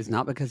with her is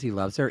not because he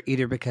loves her,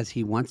 either because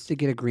he wants to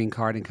get a green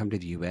card and come to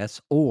the U.S.,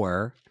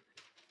 or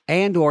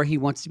he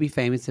wants to be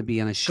famous and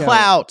be on a show.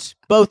 Clout.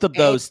 Both of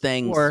those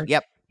things. Or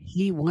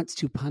he wants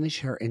to punish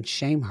her and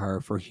shame her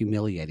for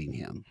humiliating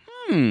him.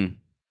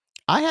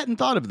 I hadn't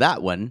thought of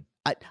that one.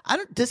 I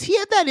don't. Does he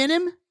have that in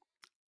him?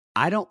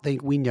 I don't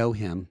think we know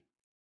him.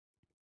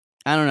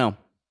 I don't know.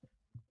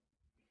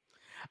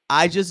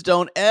 I just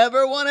don't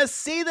ever want to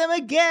see them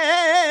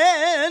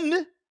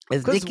again.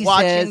 As Nikki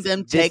says,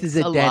 this is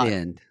a dead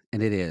end,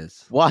 and it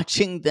is.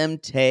 Watching them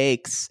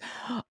takes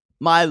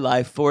my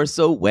life force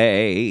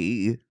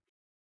away.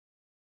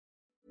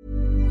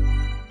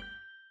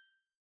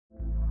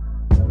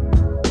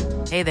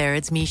 Hey there,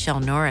 it's Michelle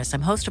Norris.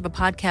 I'm host of a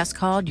podcast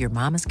called Your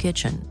Mama's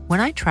Kitchen.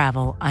 When I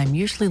travel, I'm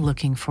usually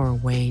looking for a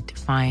way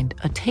to find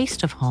a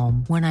taste of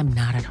home when I'm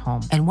not at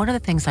home. And one of the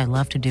things I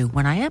love to do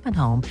when I am at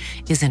home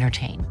is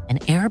entertain.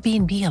 And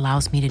Airbnb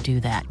allows me to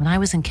do that. When I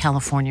was in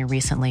California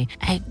recently,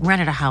 I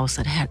rented a house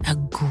that had a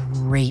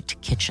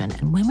great kitchen.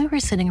 And when we were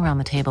sitting around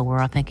the table,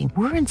 we're all thinking,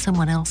 we're in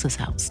someone else's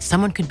house.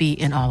 Someone could be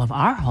in all of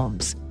our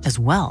homes as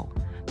well.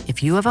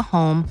 If you have a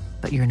home,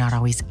 but you're not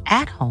always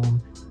at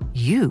home,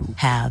 you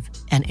have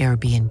an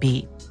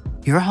Airbnb.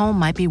 Your home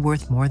might be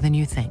worth more than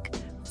you think.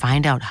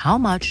 Find out how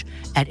much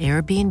at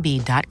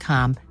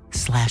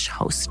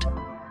airbnb.com/host.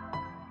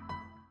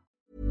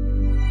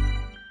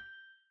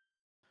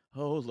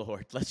 Oh,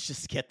 Lord, let's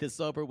just get this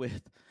over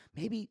with.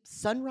 Maybe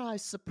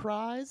sunrise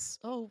surprise?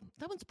 Oh,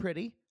 that one's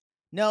pretty.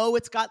 No,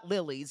 it's got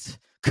lilies.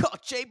 God,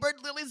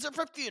 Jaybird lilies are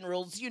for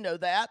funerals. You know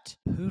that.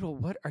 Poodle,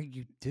 what are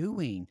you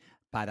doing?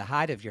 By the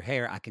height of your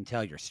hair, I can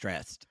tell you're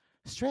stressed.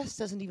 Stress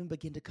doesn't even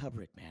begin to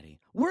cover it, Maddie.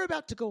 We're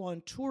about to go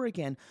on tour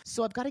again,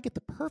 so I've got to get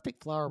the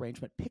perfect flower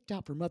arrangement picked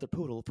out for Mother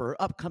Poodle for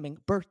her upcoming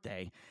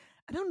birthday.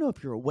 I don't know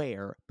if you're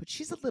aware, but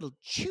she's a little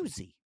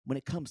choosy when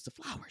it comes to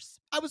flowers.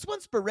 I was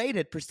once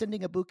berated for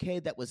sending a bouquet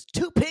that was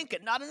too pink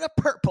and not enough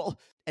purple.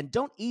 And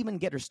don't even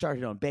get her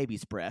started on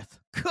baby's breath.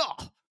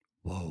 God.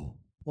 Whoa.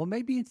 Well,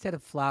 maybe instead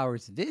of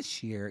flowers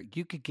this year,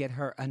 you could get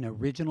her an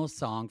original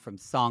song from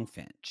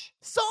Songfinch.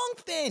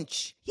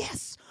 Songfinch!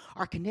 Yes!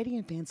 Our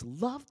Canadian fans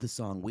loved the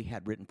song we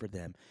had written for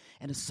them.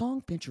 And a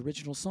Songfinch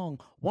original song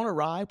won't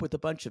arrive with a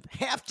bunch of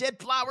half-dead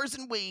flowers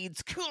and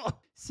weeds.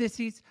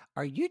 Sissies,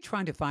 are you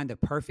trying to find the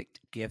perfect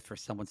gift for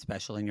someone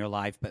special in your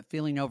life but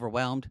feeling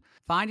overwhelmed?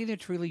 Finding a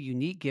truly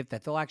unique gift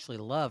that they'll actually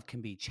love can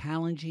be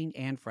challenging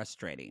and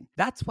frustrating.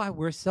 That's why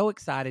we're so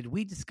excited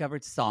we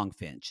discovered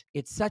Songfinch.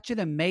 It's such an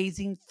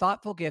amazing,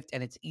 thoughtful gift,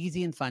 and it's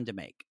easy and fun to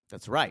make.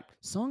 That's right.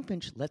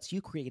 Songfinch lets you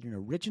create an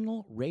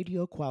original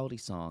radio-quality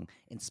song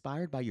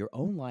inspired by your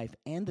own life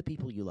and the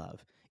people you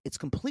love. It's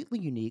completely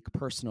unique,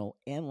 personal,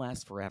 and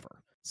lasts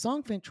forever.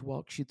 Songfinch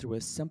walks you through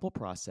a simple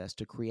process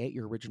to create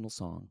your original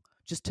song.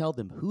 Just tell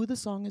them who the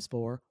song is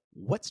for,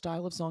 what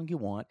style of song you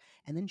want,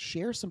 and then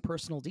share some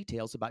personal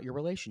details about your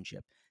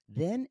relationship.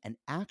 Then an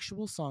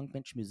actual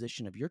Songfinch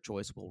musician of your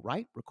choice will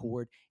write,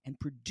 record, and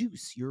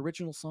produce your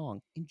original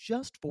song in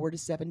just 4 to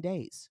 7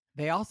 days.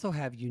 They also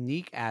have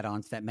unique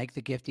add-ons that make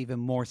the gift even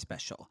more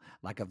special,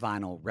 like a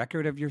vinyl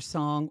record of your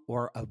song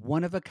or a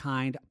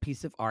one-of-a-kind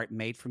piece of art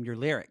made from your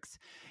lyrics.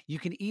 You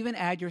can even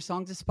add your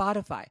song to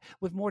Spotify.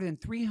 With more than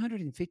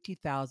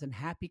 350,000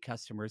 happy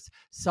customers,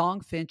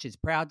 Songfinch is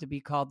proud to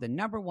be called the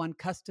 #1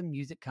 custom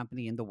music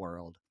company in the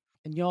world.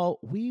 And y'all,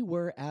 we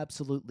were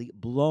absolutely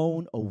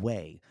blown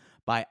away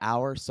by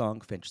our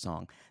Songfinch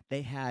song.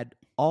 They had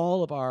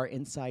all of our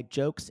inside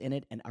jokes in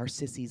it, and our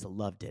sissies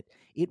loved it.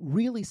 It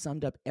really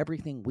summed up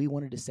everything we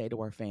wanted to say to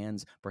our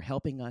fans for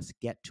helping us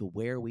get to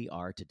where we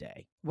are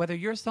today. Whether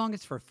your song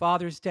is for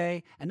Father's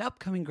Day, an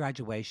upcoming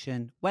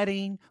graduation,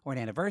 wedding, or an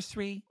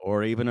anniversary,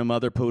 Or even a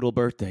Mother Poodle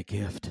birthday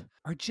gift.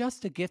 or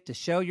just a gift to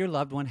show your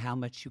loved one how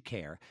much you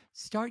care,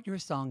 start your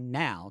song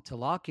now to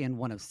lock in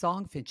one of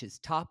Songfinch's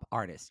top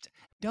artists.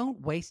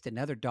 Don't waste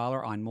another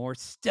dollar on more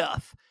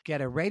stuff.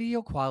 Get a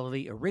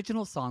radio-quality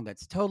original song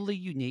that's totally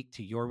unique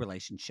to your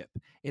relationship.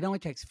 It only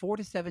takes 4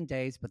 to 7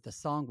 days, but the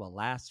song will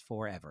last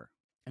forever.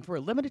 And for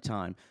a limited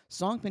time,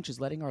 Songfinch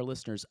is letting our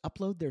listeners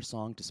upload their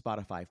song to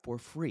Spotify for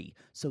free,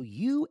 so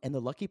you and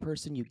the lucky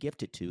person you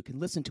gift it to can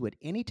listen to it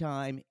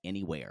anytime,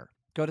 anywhere.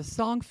 Go to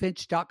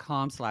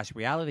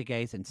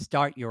songfinch.com/realitygaze and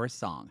start your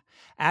song.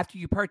 After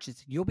you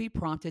purchase, you'll be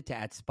prompted to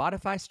add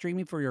Spotify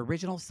streaming for your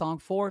original song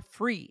for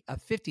free, a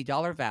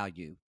 $50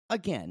 value.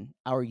 Again,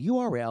 our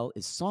URL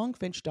is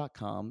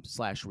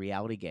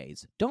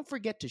songfinch.com/realitygaze. Don't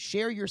forget to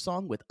share your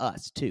song with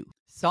us, too.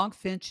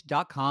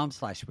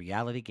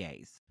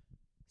 Songfinch.com/realitygaze.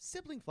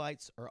 Sibling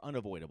fights are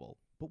unavoidable,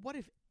 but what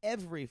if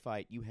every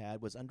fight you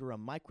had was under a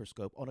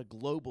microscope on a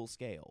global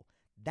scale?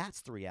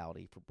 That's the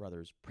reality for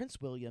brothers Prince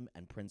William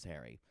and Prince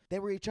Harry. They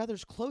were each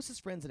other's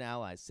closest friends and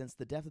allies since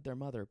the death of their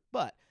mother,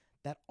 but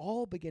that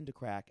all began to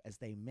crack as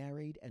they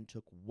married and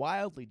took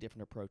wildly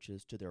different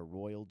approaches to their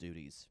royal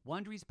duties.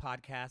 Wondery's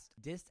podcast,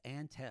 Dis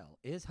and Tell,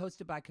 is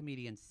hosted by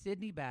comedians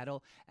Sydney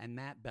Battle and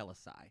Matt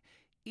Belisai.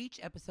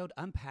 Each episode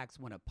unpacks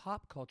one of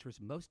pop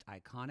culture's most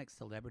iconic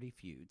celebrity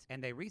feuds,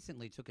 and they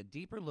recently took a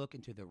deeper look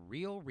into the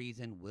real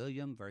reason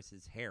William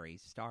versus Harry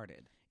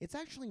started. It's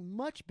actually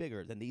much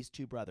bigger than these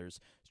two brothers,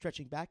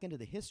 stretching back into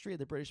the history of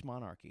the British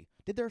monarchy.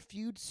 Did their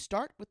feud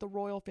start with the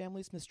royal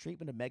family's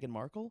mistreatment of Meghan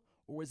Markle,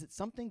 or was it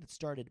something that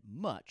started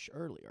much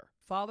earlier?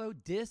 Follow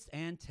Dis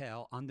and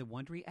Tell on the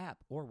Wondery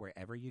app or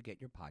wherever you get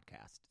your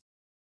podcasts.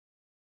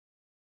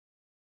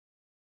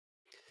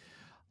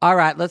 All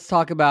right, let's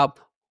talk about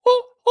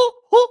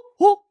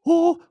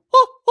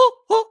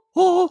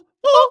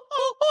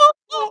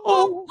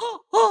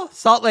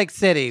Salt Lake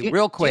City,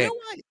 real quick. You know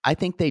why I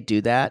think they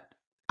do that?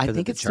 I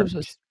think it's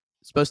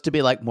supposed to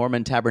be like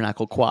Mormon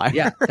Tabernacle Choir.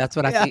 Yeah, that's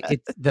what I think.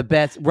 It's the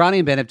best. Ronnie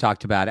and Ben have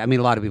talked about it. I mean,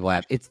 a lot of people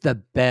have. It's the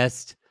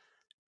best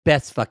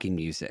fucking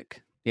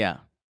music. Yeah,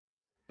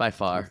 by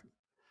far.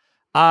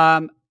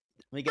 Let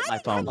me get my I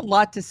phone. have a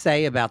lot to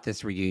say about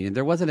this reunion.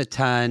 There wasn't a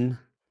ton.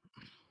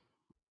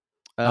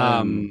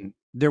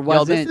 There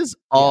wasn't. This is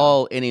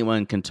all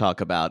anyone can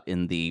talk about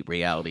in the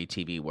reality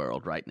TV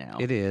world right now.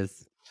 It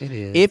is.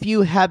 If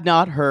you have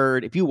not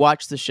heard, if you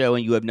watch the show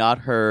and you have not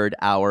heard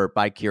our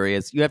By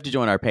Curious, you have to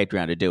join our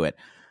Patreon to do it.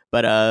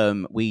 But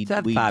we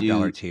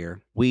 $5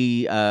 tier.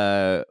 We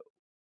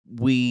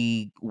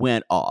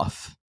went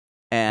off,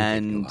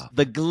 and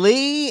the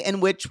glee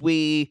in which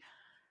we,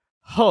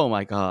 oh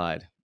my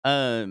god,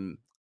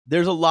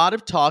 there's a lot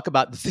of talk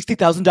about the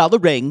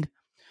 $60,000 ring,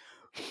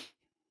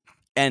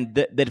 and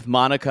that if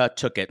Monica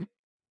took it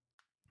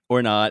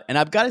or not. And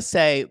I've got to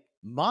say,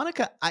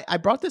 Monica, I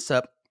brought this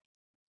up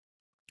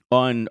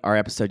on our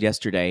episode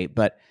yesterday,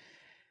 but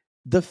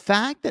the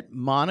fact that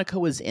Monica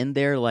was in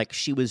there like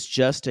she was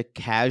just a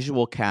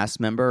casual cast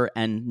member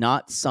and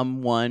not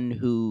someone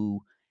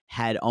who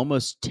had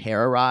almost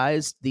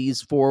terrorized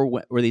these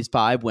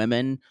 5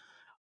 women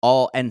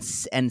all and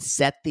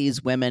set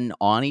these women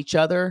on each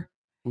other.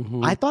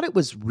 Mm-hmm. I thought it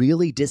was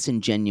really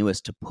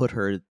disingenuous to put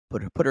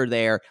her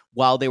there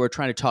while they were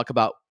trying to talk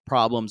about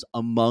problems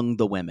among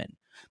the women,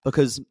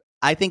 because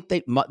I think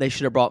they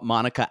should have brought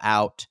Monica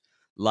out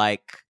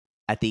like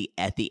at the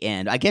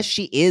end. I guess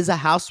she is a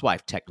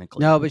housewife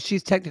technically. No, but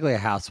she's technically a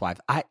housewife.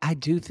 I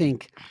do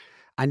think,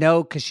 I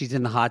know, because she's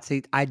in the hot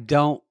seat. I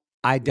don't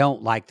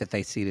like that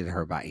they seated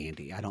her by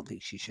Andy. I don't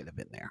think she should have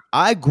been there.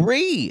 I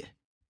agree.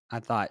 I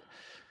thought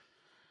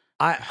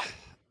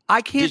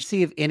I can't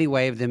see of any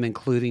way of them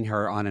including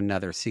her on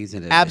another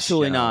season of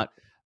Absolutely this show. not.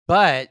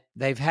 But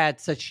they've had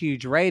such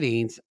huge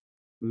ratings.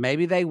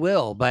 Maybe they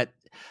will. But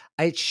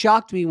it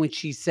shocked me when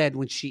she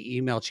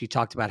emailed, she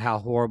talked about how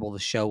horrible the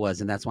show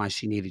was, and that's why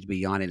she needed to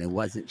be on it. It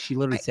wasn't. She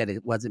literally said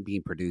it wasn't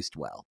being produced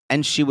well.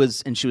 And she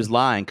was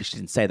lying because she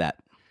didn't say that.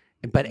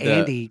 But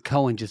Andy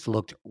Cohen just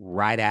looked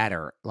right at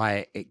her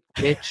like,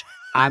 bitch,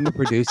 I'm a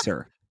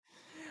producer.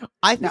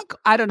 I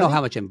don't know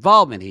how much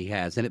involvement he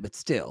has in it, but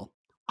still.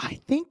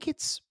 I think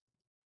it's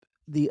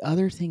the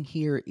other thing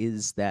here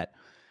is that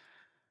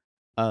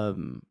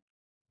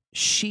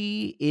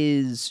she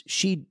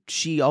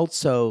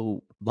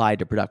also lied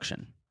to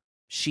production.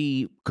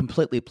 She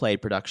completely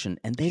played production,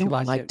 and they don't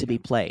like to be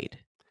played.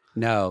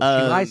 No, she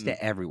lies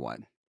to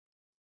everyone.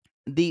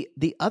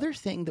 The other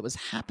thing that was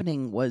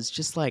happening was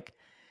just like,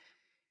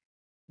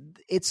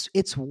 it's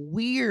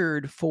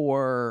weird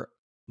for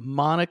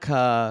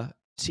Monica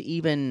to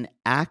even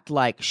act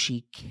like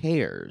she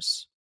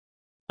cares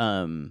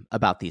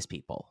about these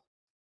people,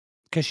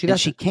 because she doesn't.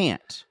 She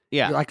can't.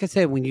 Yeah, like I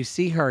said, when you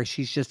see her,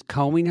 she's just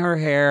combing her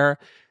hair,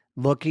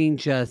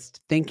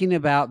 thinking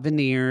about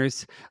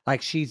veneers,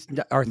 like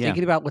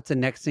thinking about what's the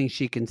next thing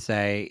she can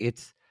say.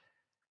 It's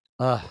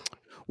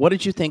What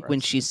did you think when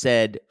she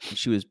said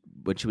she was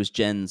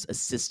Jen's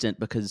assistant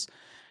because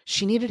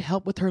she needed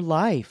help with her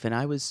life, and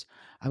I was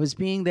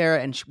being there,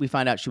 and we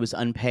find out she was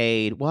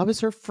unpaid. Well, I was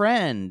her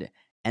friend,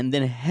 and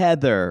then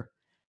Heather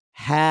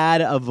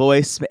had a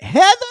voice.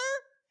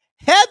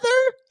 Heather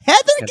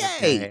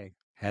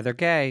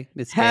Gay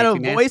had a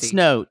voice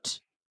note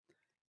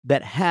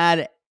that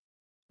had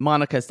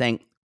Monica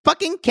saying,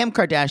 "Fucking Kim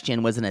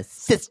Kardashian was an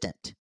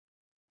assistant,"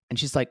 and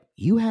she's like,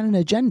 "You had an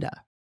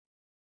agenda."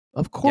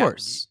 Of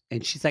course. Yeah.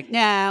 And she's like,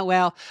 nah,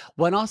 well,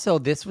 and also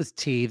this was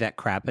tea that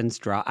Crappens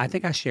dropped. I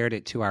think I shared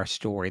it to our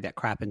story that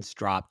Crappens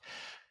dropped.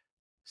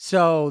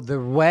 So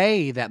the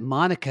way that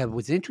Monica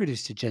was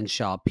introduced to Jen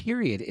Shah,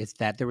 period, is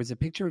that there was a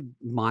picture of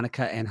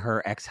Monica and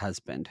her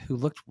ex-husband who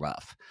looked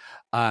rough.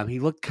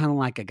 He looked kind of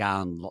like a guy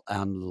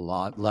on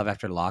Love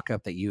After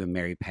Lockup that you and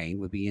Mary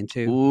Payne would be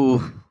into.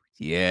 Ooh,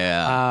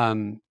 yeah.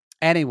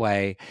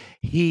 Anyway,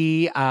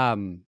 he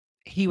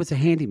was a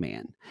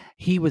handyman.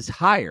 He was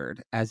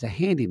hired as a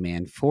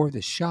handyman for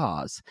the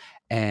Shahs.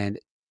 And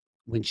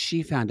when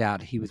she found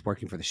out he was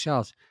working for the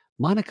Shahs,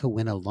 Monica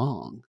went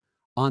along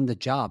on the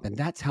job. And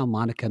that's how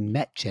Monica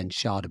met Jen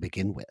Shah to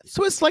begin with.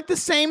 So it's like the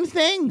same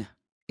thing.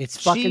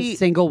 It's fucking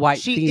single white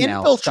female. She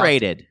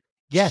infiltrated.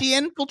 Yes. She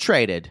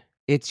infiltrated.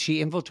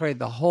 She infiltrated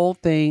the whole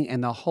thing.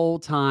 And the whole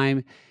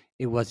time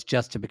it was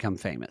just to become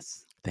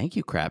famous. Thank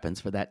you,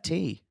 Crappens, for that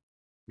tea.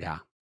 Yeah.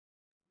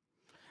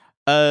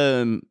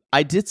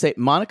 I did say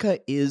Monica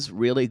is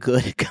really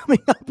good at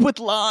coming up with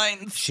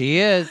lines. She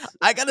is.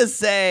 I gotta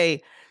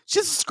say,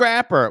 she's a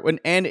scrapper. When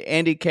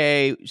Andy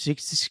K, she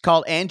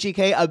called Angie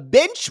K a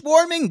bench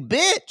warming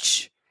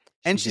bitch,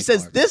 and she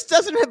says this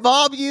doesn't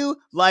involve you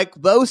like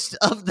most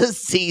of the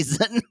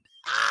season,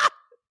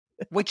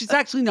 which is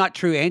actually not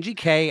true. Angie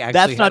K, actually,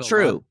 that's not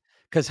true.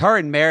 Because her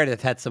and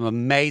Meredith had some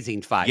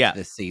amazing fights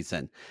this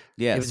season.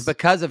 Yes. It was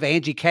because of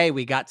Angie K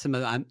we got some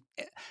of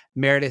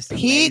Meredith's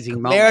amazing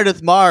moments.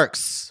 Meredith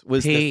Marks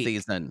was Peak. this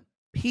season.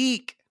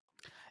 Peak.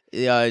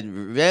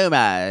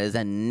 Rumors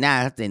and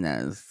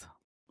nastiness.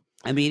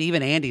 I mean,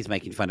 even Andy's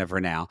making fun of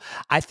her now.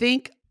 I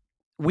think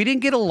we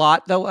didn't get a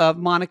lot, though, of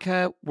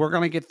Monica. We're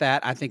going to get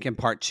that, I think, in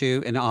part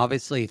 2. And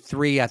obviously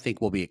 3, I think,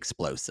 will be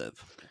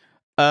explosive.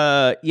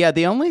 Yeah,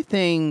 the only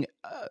thing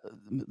I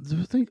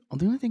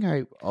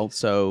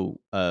also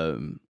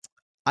the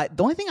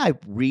only thing I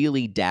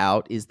really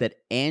doubt is that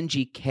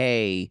Angie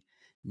K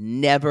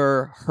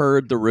never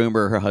heard the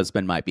rumor her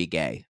husband might be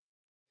gay.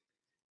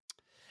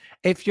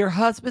 If your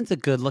husband's a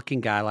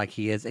good-looking guy like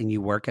he is and you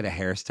work at a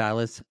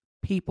hairstylist,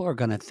 people are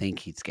going to think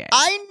he's gay.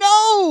 I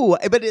know,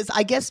 but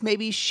I guess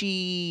maybe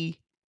she'd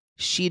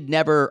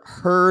never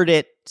heard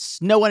it.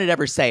 No one had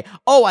ever say,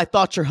 "Oh, I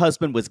thought your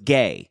husband was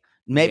gay."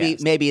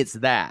 Maybe it's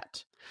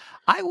that.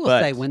 I will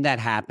But- say when that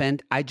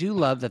happened, I do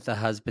love that the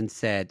husband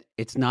said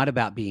it's not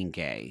about being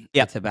gay.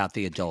 Yeah. It's about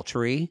the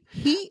adultery.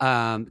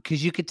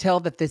 Because you could tell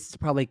that this has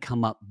probably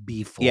come up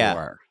before.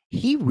 Yeah.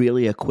 He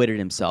really acquitted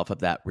himself of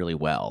that really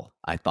well,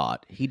 I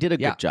thought. He did a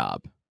Yeah. good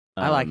job.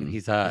 I like it.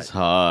 He's hot. He's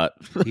hot.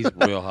 He's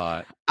real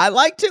hot. I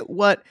liked it.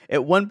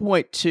 At one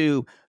point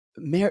too,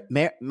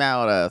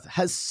 Meredith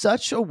has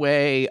such a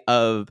way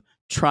of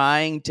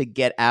trying to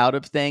get out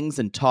of things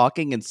and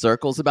talking in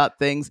circles about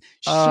things.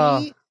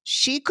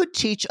 She could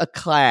teach a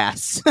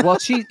class. Well,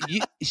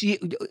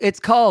 it's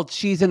called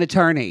She's an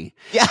Attorney.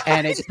 Yeah,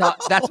 and it's not.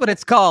 That's what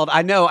it's called.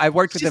 I know. I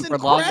worked with She's him for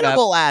long enough.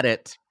 incredible at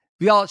it.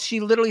 Y'all, she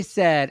literally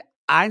said,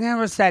 "I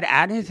never said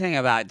anything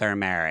about their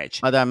marriage."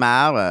 Other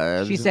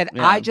marriage. She said,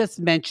 "I just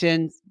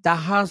mentioned the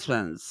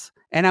husbands,"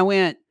 and I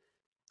went,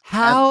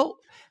 "How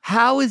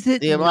is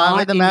it You not want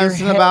me to in your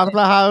mention head? about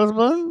the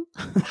husband?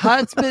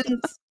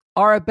 Husbands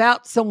are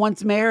about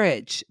someone's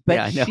marriage?"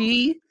 But Yeah,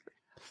 I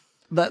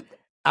know.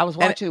 I was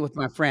watching it with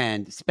my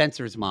friend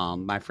Spencer's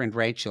mom, my friend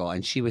Rachel,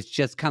 and she was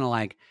just kind of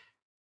like,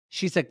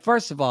 she's like,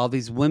 first of all,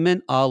 these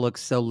women all look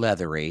so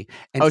leathery,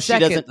 and She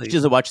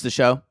doesn't watch the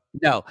show.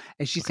 No,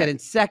 and she said, and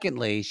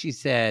secondly, she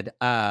said,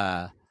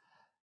 how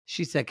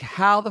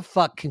the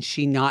fuck can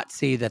she not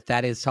see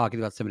that is talking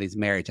about somebody's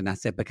marriage? And I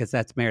said, because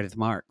that's Meredith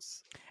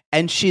Marks,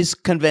 And she's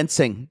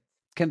convincing.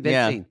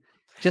 convincing.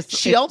 Just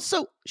She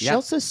also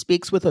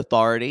speaks with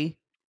authority,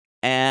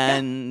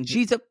 and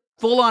she's a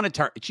full-on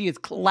attorney. She is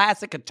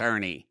classic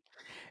attorney.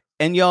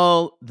 And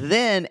y'all,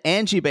 then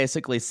Angie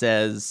basically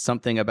says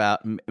something about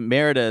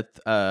Meredith.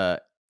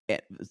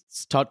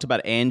 Talked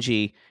about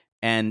Angie,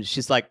 and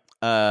she's like,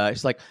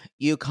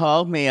 "You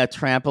called me a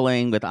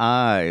trampoline with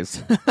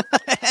eyes,"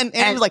 and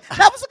Angie was like,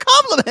 "That was a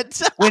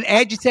compliment." When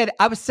Angie said,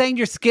 "I was saying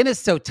your skin is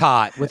so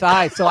taut with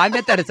eyes," so I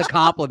meant that as a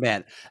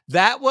compliment.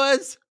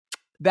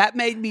 That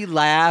made me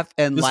laugh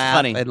and laugh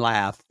funny. and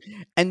laugh.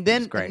 And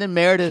then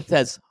Meredith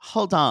says,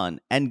 "Hold on,"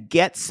 and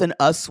gets an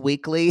Us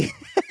Weekly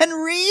and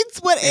reads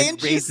what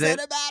Angie said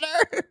about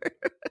her.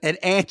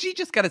 And Angie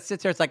just kind of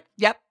sits there. It's like,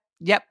 yep,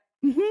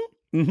 mm-hmm,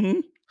 mm-hmm.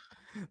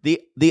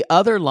 The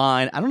other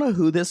line, I don't know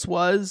who this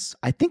was.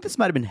 I think this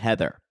might have been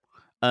Heather,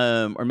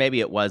 or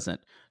maybe it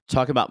wasn't.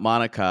 Talking about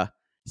Monica,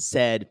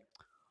 said,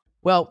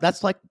 "Well,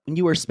 that's like when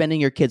you were spending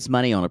your kids'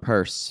 money on a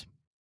purse."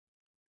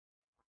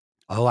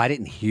 Oh, I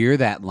didn't hear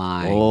that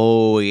line.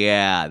 Oh,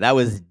 yeah. That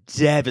was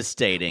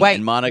devastating. Wait,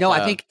 and Monica, no,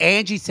 I think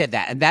Angie said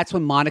that. And that's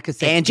when Monica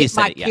said, Angie "Get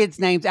said my it, yeah. kids'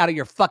 names out of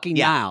your fucking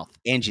mouth."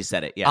 Angie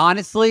said it, yeah.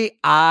 Honestly,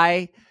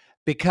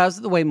 because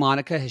of the way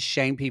Monica has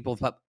shamed people,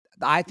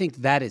 I think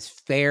that is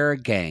fair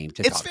game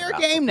to It's talk fair about.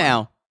 game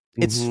now.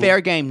 It's Mhm.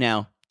 fair game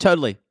now.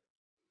 Totally.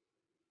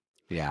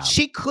 Yeah.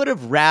 She could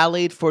have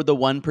rallied for the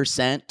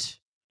 1%.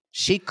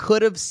 She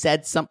could have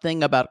said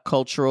something about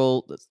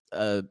cultural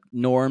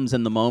norms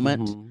in the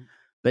moment. Mhm.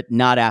 But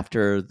not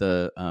after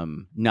the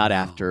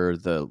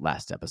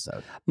last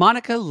episode.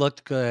 Monica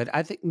looked good.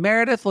 I think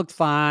Meredith looked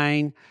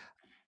fine.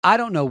 I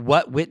don't know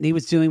what Whitney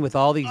was doing with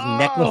all these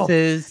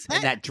necklaces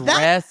and that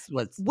dress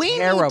was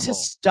terrible.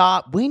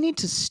 We need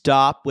to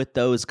stop with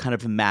those kind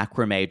of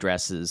macrame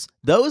dresses.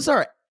 Those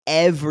are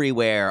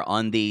everywhere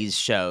on these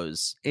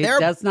shows.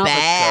 They're does not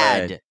bad.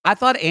 look good. I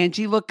thought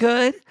Angie looked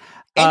good.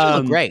 Angie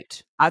looked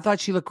great. I thought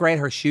she looked great.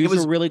 Her shoes It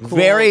was were really cool.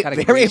 Very, kinda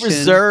very Grecian.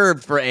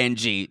 reserved for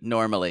Angie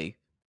normally.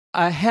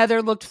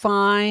 Heather looked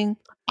fine.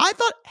 I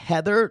thought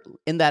Heather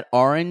in that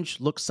orange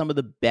looked some of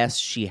the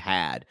best she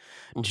had.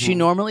 She Mhm.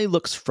 normally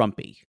looks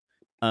frumpy.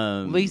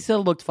 Lisa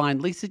looked fine.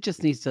 Lisa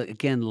just needs to,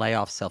 again, lay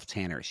off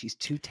self-tanner. She's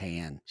too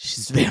tan.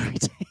 She's very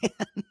tan.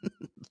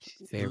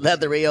 She's very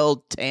Leathery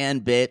old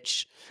tan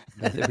bitch.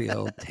 leathery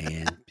old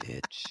tan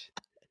bitch.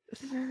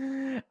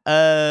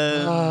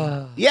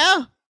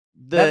 Yeah.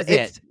 That was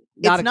it.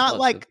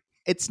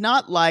 It's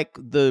not like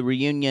the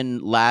reunion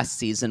last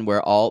season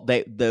where all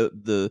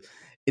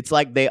it's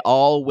like they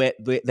all went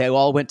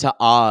to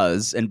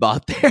Oz and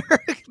bought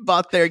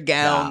their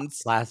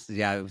gowns.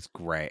 It was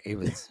great. It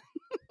was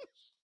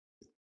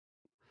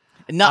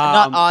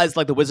not Oz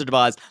like the Wizard of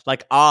Oz,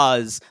 like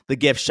Oz the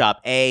gift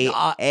shop.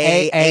 A-H-H-H-H-S.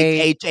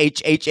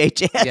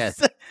 yes,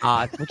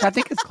 which I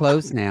think is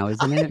closed now,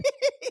 isn't it?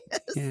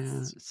 Yes. Yeah,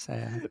 it's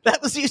sad.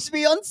 That was used to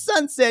be on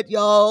Sunset,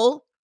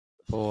 y'all.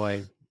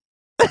 Boy.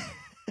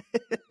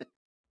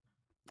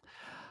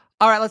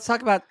 All right, let's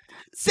talk about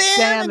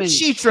Sam and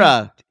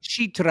Chitra.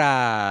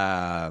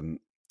 Chitra.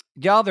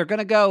 Y'all, they're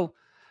gonna go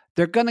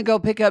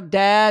pick up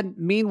Dad.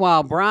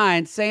 Meanwhile,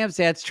 Brian, Sam's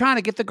dad's trying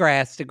to get the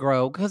grass to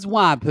grow. Cause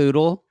why,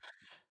 Poodle?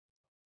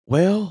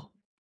 Well,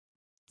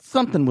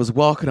 something was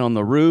walking on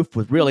the roof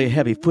with really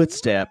heavy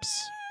footsteps.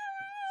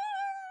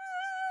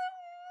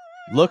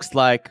 Looks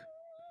like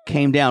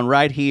came down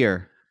right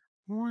here.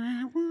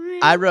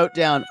 I wrote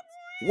down,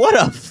 what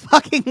a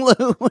fucking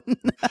loon.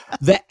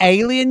 The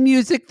alien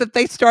music that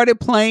they started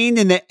playing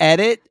in the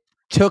edit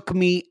took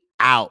me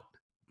out.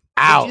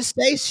 Did you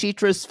say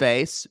Chitra's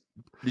face?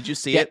 Did you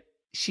see it?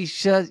 She's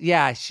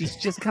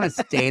just kind of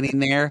standing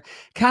there.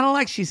 Kind of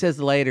like she says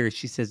later,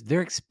 she says,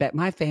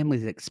 my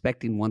family's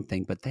expecting one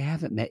thing, but they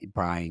haven't met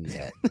Brian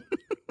yet.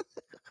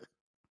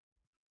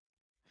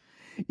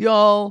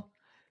 Y'all,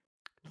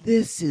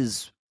 this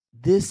is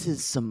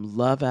some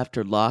love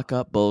after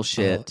lockup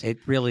bullshit. Oh, it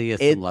really is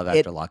some love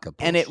after lockup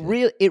bullshit. And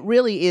it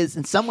really is.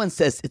 And someone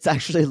says it's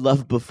actually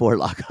love before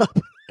lockup.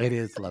 It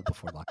is love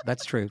before lockup.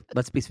 That's true.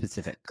 Let's be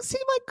specific. Because he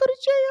might go to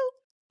jail.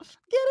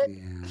 Get it?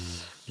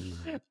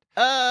 Yeah.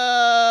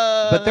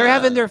 But they're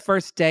having their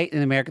first date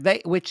in America.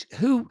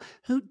 Who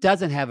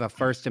doesn't have a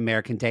first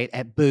American date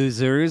at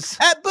Boozers?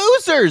 At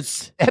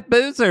Boozers. At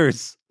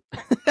Boozers.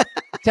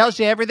 Tells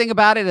you everything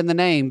about it in the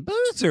name.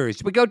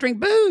 Boozers. We go drink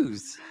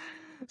booze.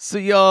 So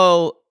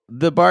y'all,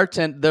 the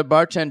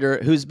bartender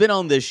who's been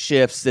on this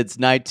shift since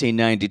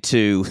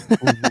 1992.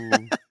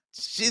 Mm-hmm.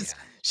 She's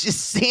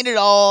seen it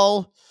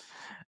all.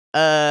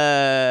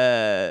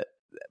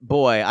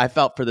 Boy, I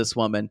felt for this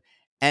woman.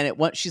 And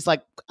she's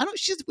like,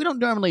 we don't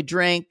normally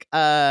drink.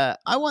 I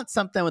want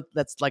something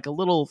that's like a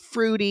little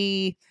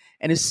fruity.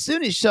 And as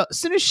soon as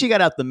she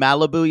got out the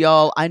Malibu,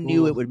 y'all, I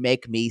knew it would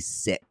make me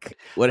sick.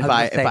 What if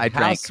I drank?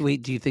 How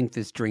sweet do you think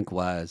this drink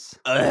was?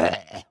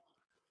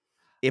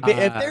 If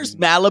there's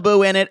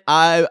Malibu in it,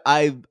 I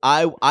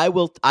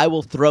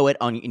will throw it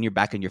in your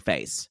back in your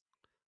face.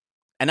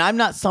 And I'm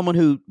not someone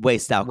who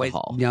wastes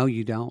alcohol. No,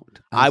 you don't.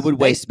 I would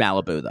waste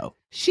Malibu though.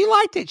 She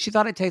liked it. She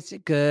thought it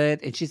tasted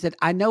good. And she said,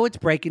 I know it's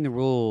breaking the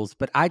rules,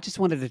 but I just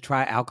wanted to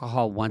try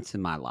alcohol once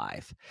in my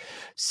life.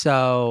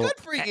 So good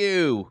for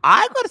you.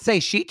 I'm going to say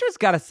Sheetra's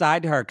got a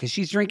side to her because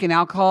she's drinking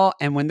alcohol.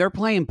 And when they're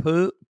playing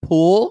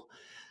pool,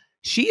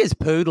 she is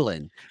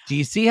poodling. Do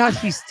you see how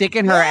she's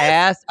sticking her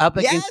ass up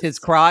against his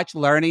crotch,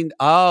 learning?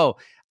 They're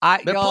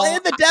playing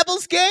the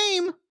devil's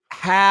game.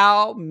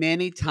 How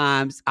many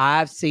times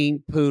I've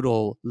seen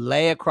Poodle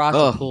lay across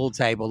a pool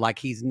table like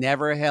he's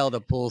never held a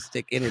pool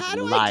stick in his life. How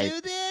do I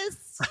do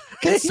this?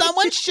 Can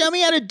someone show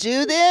me how to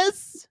do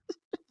this?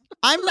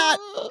 I'm not.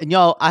 And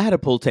y'all, I had a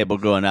pool table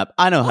growing up.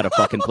 I know how to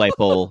fucking play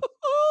pool.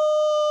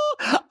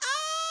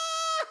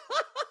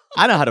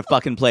 I know how to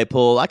fucking play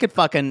pool. I can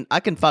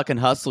fucking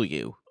hustle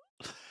you.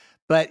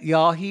 But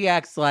y'all, he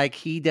acts like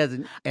he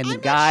doesn't, and the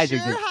guys are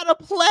just how to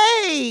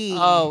play.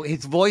 Oh,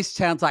 his voice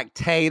sounds like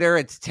Tater.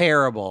 It's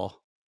terrible.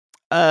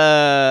 You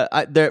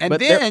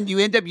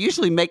end up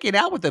usually making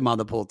out with them on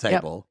the pool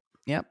table.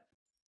 Yep.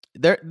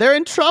 They're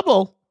in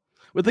trouble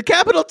with the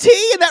capital T,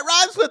 and that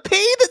rhymes with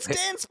P that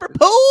stands for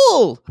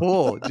pool.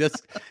 Pool.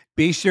 Just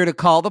be sure to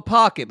call the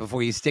pocket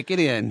before you stick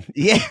it in.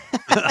 Yes.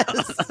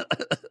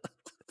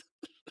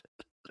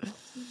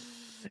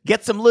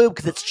 Get some lube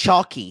because it's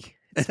chalky.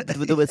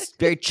 It's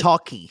very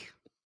chalky.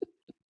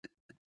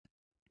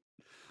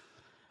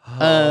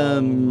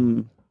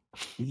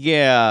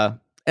 Yeah.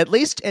 At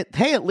least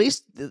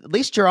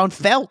you're on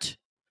felt.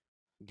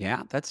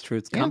 Yeah, that's true.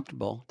 It's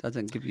comfortable.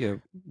 Doesn't give you a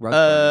rug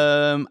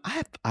burn.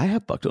 I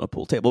have fucked on a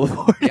pool table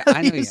before. Yeah,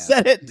 I know you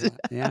said it.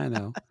 Yeah, I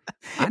know.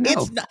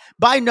 It's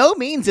by no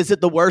means is it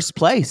the worst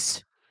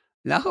place.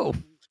 No.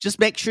 Just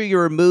make sure you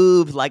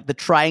remove like the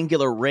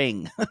triangular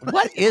ring.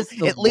 What is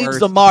the it leaves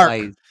worst a mark.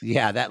 Place?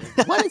 Yeah,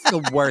 what is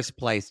the worst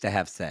place to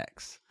have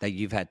sex that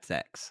you've had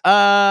sex?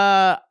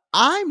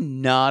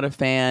 I'm not a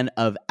fan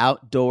of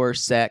outdoor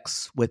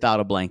sex without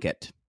a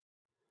blanket.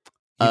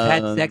 You've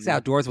had sex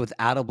outdoors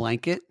without a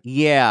blanket?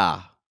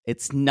 Yeah.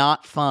 It's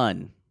not fun.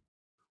 And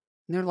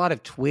there are a lot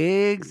of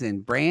twigs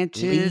and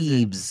branches.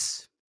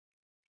 Leaves.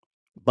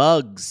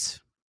 Bugs.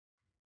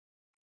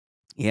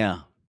 Yeah.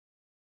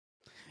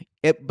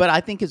 But I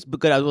think it's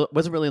because I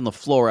wasn't really on the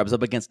floor. I was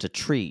up against a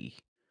tree.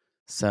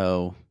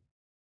 So.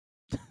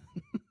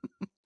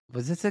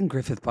 Was this in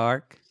Griffith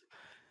Park?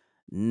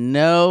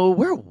 No.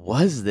 Where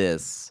was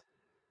this?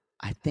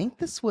 I think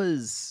this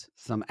was.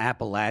 Some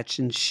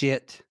Appalachian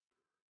shit.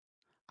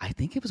 I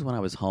think it was when I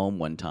was home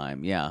one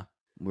time. Yeah.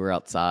 We were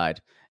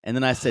outside. And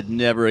then I said,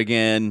 never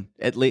again.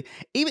 At least,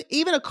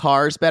 even a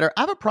car is better.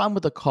 I have a problem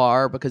with a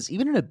car because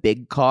even in a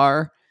big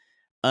car,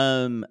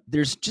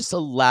 there's just a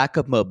lack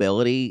of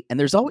mobility, and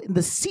there's always the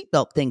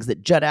seatbelt things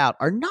that jut out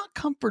are not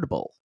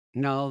comfortable.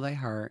 No, they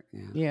hurt.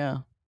 Yeah.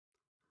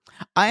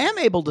 I am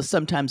able to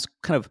sometimes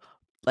kind of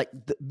like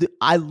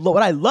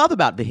what I love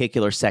about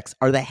vehicular sex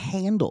are the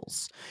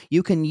handles.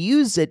 You can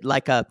use it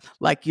like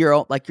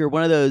you're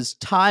one of those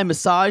Thai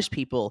massage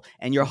people,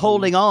 and you're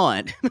holding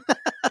on.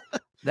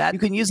 You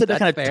can use it to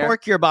kind of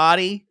torque your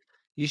body.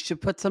 You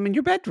should put some in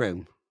your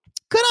bedroom.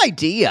 Good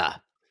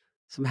idea.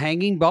 Some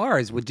hanging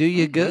bars would do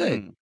you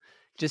good.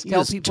 Just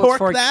tell people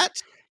torque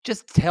that.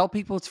 Just tell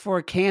people it's for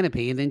a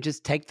canopy, and then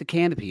just take the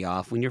canopy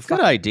off when you're fucking.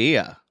 Good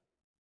idea.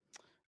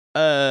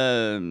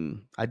 I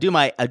do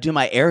my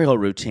aerial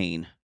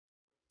routine.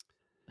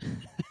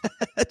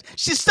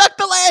 She stuck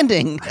the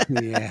landing.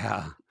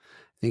 Yeah, I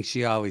think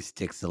she always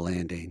sticks the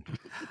landing.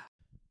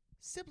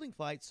 Sibling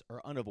fights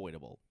are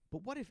unavoidable,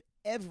 but what if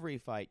every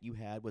fight you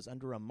had was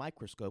under a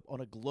microscope on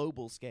a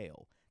global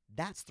scale?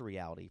 That's the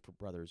reality for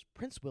brothers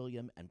Prince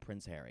William and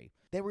Prince Harry.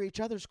 They were each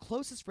other's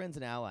closest friends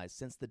and allies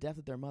since the death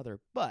of their mother,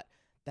 but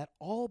that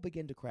all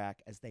began to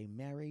crack as they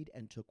married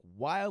and took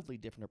wildly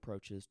different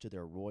approaches to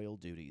their royal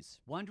duties.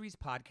 Wondery's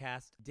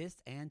podcast,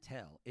 Dis and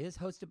Tell, is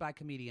hosted by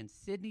comedians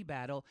Sydney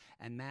Battle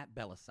and Matt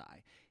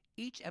Belisai.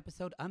 Each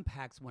episode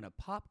unpacks one of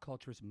pop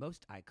culture's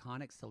most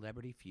iconic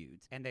celebrity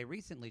feuds, and they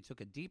recently took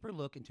a deeper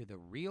look into the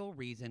real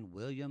reason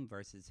William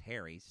versus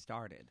Harry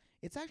started.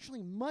 It's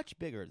actually much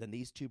bigger than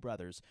these two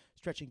brothers,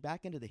 stretching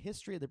back into the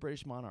history of the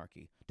British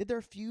monarchy. Did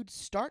their feud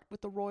start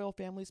with the royal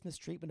family's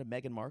mistreatment of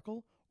Meghan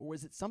Markle, or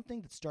was it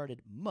something that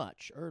started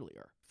much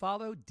earlier?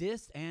 Follow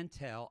Dis and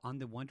Tell on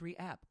the Wondery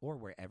app or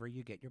wherever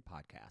you get your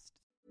podcasts.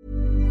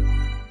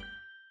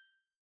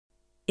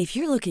 If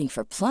you're looking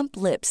for plump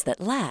lips that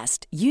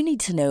last, you need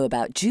to know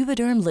about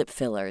Juvederm lip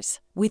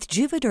fillers. With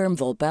Juvederm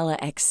Volbella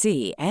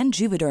XC and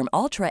Juvederm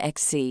Ultra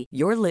XC,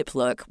 your lip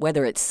look,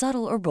 whether it's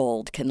subtle or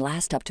bold, can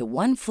last up to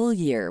 1 full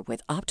year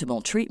with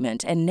optimal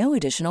treatment and no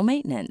additional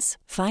maintenance.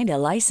 Find a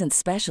licensed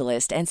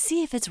specialist and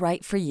see if it's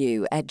right for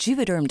you at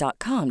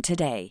Juvederm.com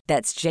today.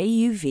 That's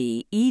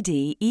JUVEDERM.com.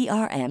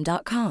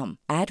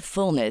 Add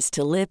fullness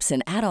to lips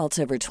in adults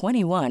over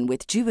 21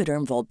 with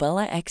Juvederm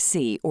Volbella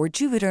XC or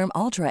Juvederm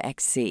Ultra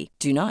XC.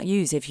 Do not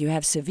use if you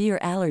have severe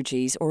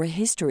allergies or a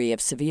history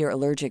of severe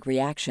allergic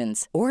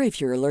reactions, or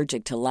if you're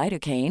allergic to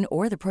lidocaine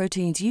or the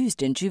proteins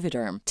used in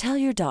Juvederm. Tell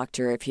your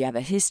doctor if you have a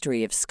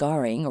history of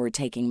scarring or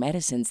taking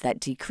medicines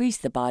that decrease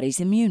the body's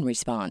immune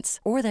response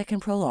or that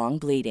can prolong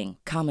bleeding.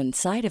 Common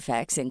side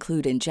effects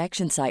include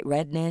injection site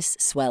redness,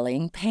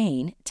 swelling,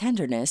 pain,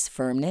 tenderness,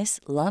 firmness,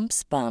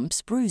 lumps,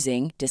 bumps,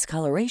 bruising,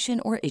 discoloration,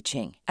 or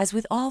itching. As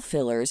with all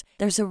fillers,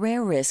 there's a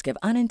rare risk of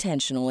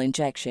unintentional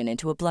injection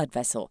into a blood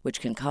vessel,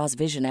 which can cause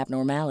vision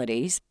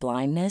abnormalities,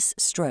 blindness,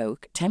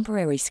 stroke,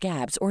 temporary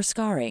scabs, or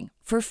scarring.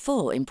 For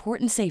full,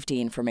 important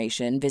safety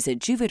information, visit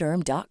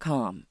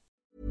Juvederm.com.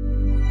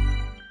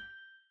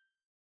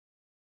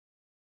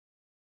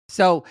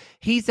 So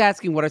he's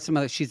asking what are some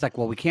other, she's like,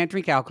 well, we can't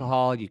drink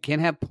alcohol. You can't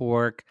have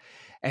pork.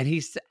 And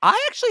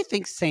I actually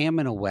think Sam,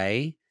 in a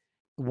way,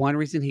 one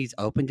reason he's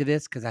open to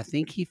this, because I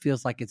think he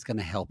feels like it's going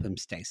to help him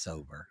stay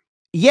sober.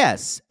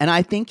 Yes. And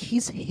I think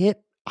he's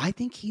hit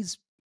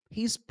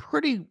his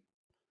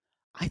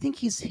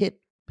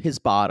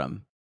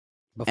bottom.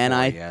 Before, and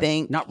I yes.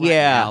 think, not right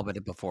now,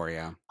 but before,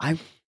 yeah. I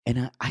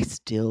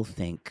still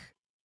think,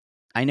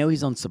 I know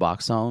he's on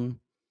Suboxone,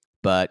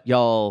 but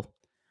y'all,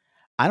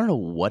 I don't know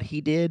what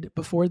he did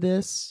before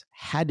this.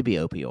 Had to be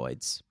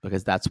opioids,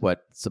 because that's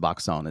what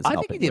Suboxone is helping with.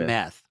 I think he did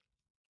meth.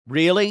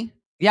 Really?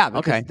 Yeah,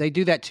 because they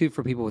do that too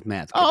for people with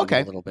meth. Oh,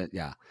 okay. A little bit,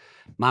 yeah.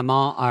 My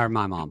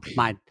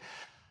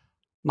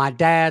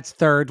dad's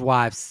third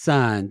wife's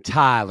son,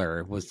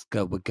 Tyler, would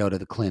go to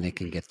the clinic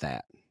and get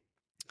that.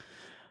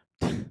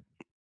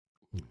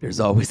 There's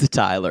always a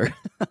Tyler,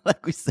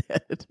 like we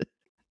said.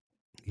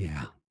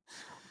 Yeah.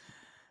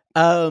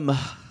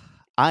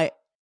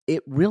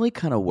 It really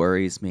kind of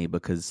worries me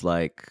because,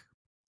 like,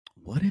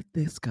 what if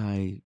this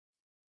guy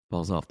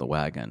falls off the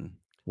wagon?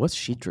 What's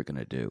Sheetra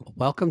gonna do?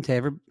 Welcome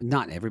to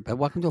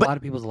welcome to a lot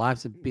of people's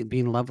lives of being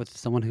in love with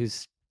someone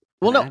who's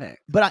an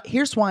addict. But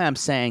here's why I'm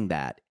saying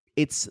that.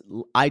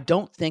 I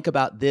don't think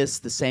about this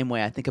the same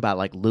way I think about,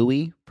 like,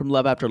 Louis from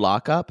Love After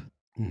Lockup.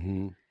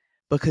 Mm-hmm.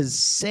 Because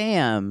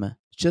Sam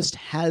just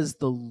has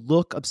the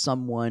look of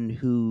someone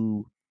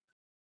who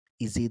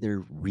is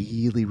either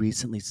really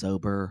recently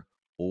sober,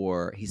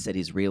 or he said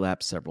he's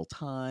relapsed several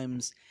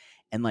times,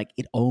 and, like,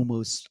 it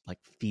almost, like,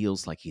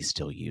 feels like he's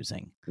still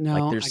using. No,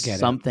 like, I there's get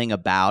something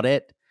about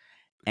it.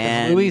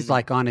 And Louis,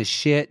 like, on his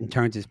shit and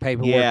turns his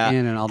paperwork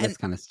in and all this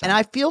kind of stuff. And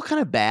I feel kind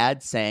of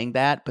bad saying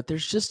that, but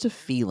there's just a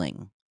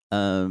feeling.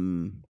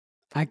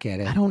 I get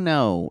it. I don't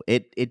know.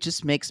 It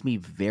just makes me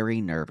very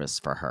nervous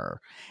for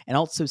her. And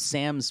also,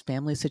 Sam's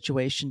family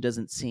situation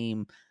doesn't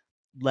seem,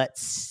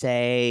 let's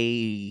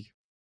say,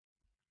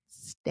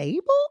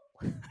 stable.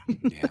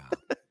 Yeah.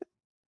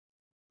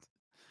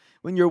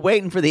 When you're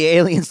waiting for the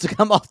aliens to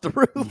come off the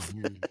roof.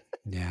 Mm-hmm.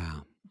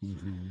 Yeah.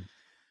 Mm-hmm.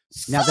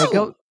 Now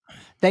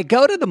they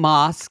go to the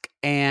mosque,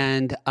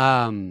 and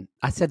I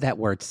said that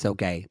word so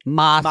gay.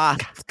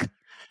 Mosque.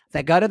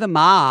 They go to the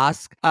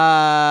mosque.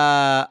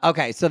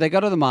 Okay, so they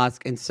go to the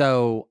mosque, and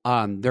so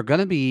they're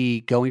going to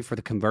be going for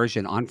the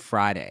conversion on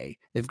Friday.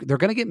 They're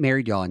going to get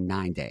married, y'all, in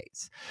 9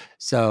 days.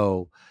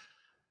 So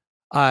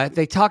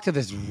they talk to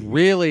this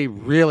really,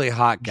 really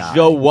hot guy.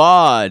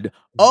 Jawad.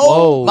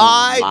 Oh,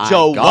 my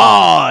Jawad.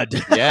 God.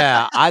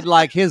 Yeah, I'd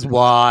like his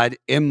wad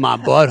in my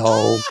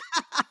butthole.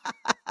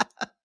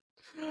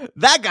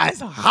 That guy's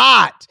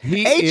hot.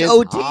 He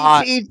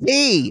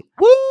HOTTT.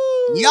 Woo!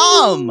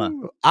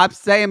 Yum. I'm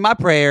saying my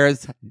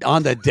prayers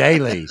on the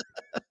daily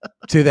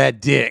to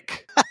that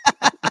dick.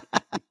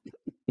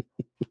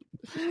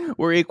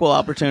 We're equal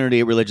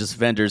opportunity religious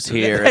offenders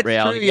here at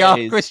Reality True, y'all.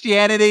 Gaze.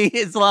 Christianity,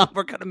 Islam,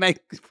 we're going to make...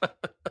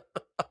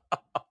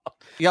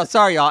 Y'all,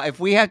 sorry, y'all. If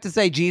we have to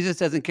say Jesus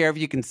doesn't care if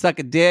you can suck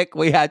a dick,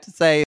 we have to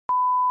say...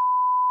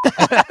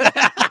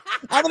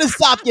 I'm going to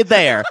stop you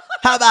there.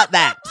 How about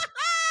that?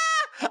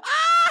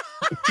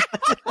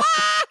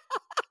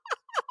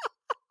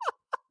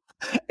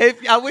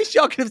 I wish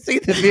y'all could have seen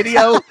the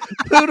video.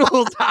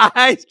 Poodle's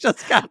eyes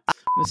just got...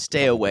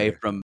 Stay away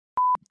from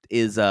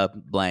is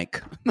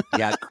blank.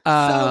 Yeah.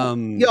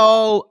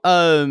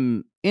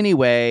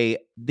 Anyway,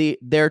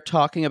 they're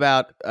talking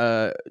about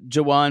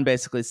Jawan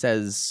basically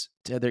says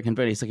to their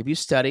converter, he's like, "Have you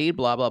studied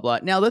blah blah blah?"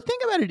 Now the thing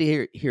about it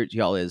here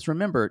y'all is,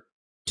 remember,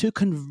 to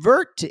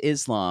convert to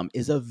Islam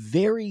is a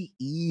very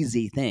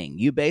easy thing.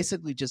 You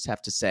basically just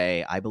have to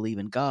say, "I believe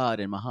in God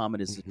and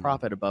Muhammad is the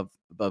prophet above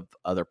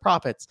other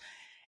prophets,"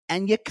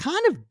 and you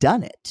kind of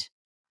done it.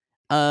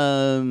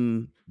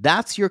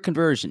 That's your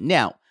conversion.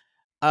 Now,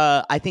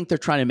 I think they're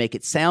trying to make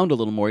it sound a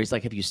little more. He's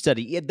like, "Have you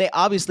studied?" Yeah, they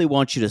obviously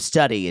want you to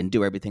study and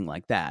do everything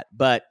like that.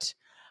 But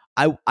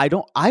I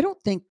don't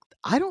think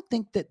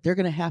that they're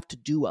going to have to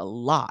do a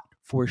lot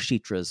for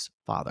Shitra's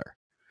father.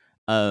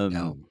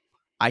 No.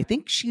 I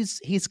think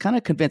he's kind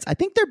of convinced. I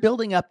think they're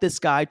building up this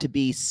guy to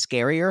be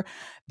scarier.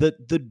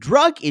 The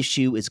drug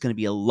issue is going to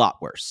be a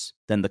lot worse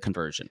than the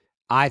conversion.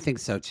 I think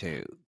so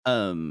too.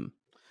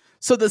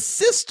 So the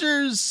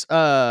sisters,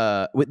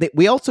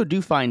 we also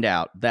do find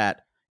out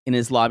that in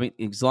Islamic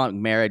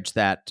marriage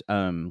that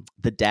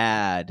the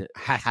dad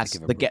has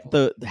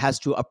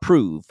to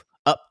approve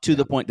up to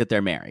the point that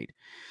they're married.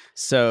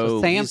 So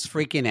Sam's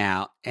freaking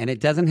out, and it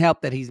doesn't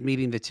help that he's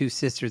meeting the two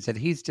sisters that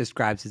he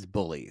describes as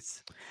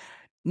bullies.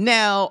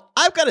 Now,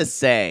 I've got to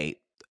say,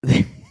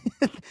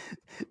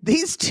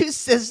 these two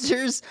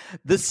sisters,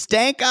 the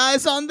stank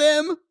eyes on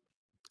them.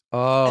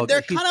 Oh,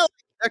 they're kind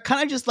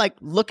of just like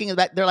looking at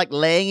that. They're like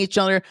laying each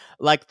other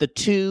like the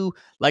two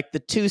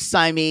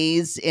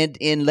Siamese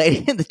in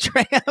Lady and the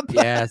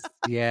Tramp.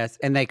 Yes,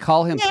 and they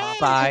call him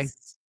Popeye.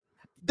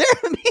 They're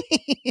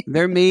mean.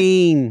 They're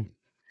mean.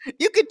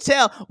 You could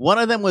tell one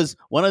of them was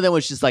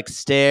just like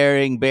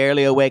staring,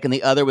 barely awake, and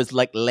the other was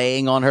like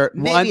laying on her.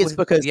 Maybe it's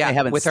because they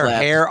haven't with slept. her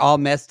hair all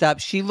messed up.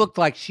 She looked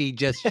like she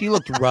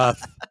looked rough.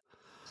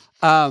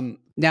 Now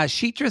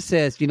Shitra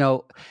says,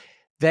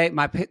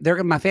 my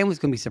family's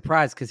gonna be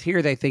surprised because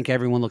here they think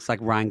everyone looks like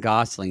Ryan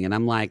Gosling, and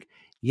I'm like,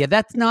 yeah,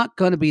 that's not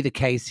going to be the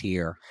case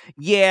here.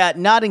 Yeah,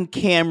 not in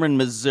Cameron,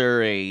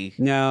 Missouri.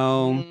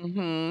 No,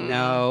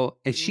 no.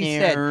 And she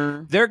said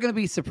they're going to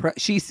be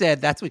surprised. She said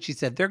that's what she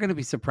said. They're going to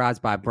be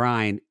surprised by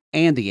Brian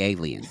and the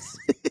aliens.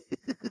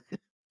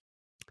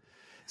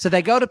 So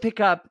they go to pick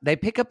up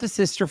the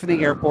sister from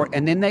the airport,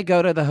 and then they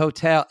go to the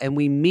hotel, and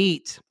we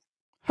meet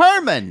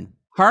Herman,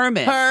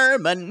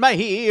 my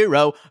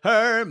hero.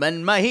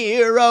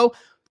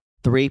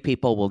 3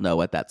 people will know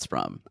what that's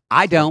from.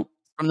 I don't.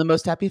 From The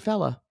Most Happy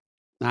Fella.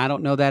 I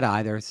don't know that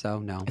either, so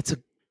no. It's a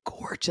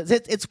gorgeous.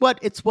 It's what.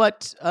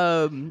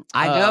 I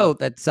know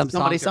that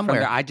somebody somewhere.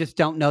 From there. I just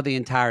don't know the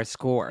entire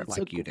score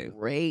like you do.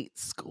 Great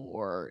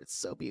score. It's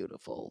so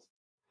beautiful.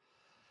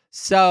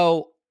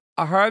 So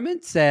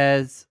Herman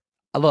says,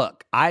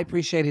 "Look, I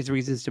appreciate his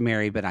reasons to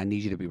marry, but I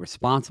need you to be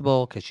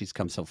responsible because she's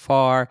come so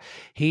far."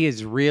 He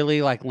is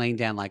really like laying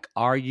down, like,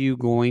 "Are you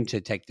going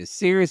to take this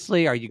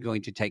seriously? Are you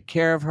going to take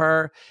care of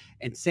her?"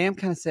 And Sam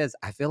kind of says,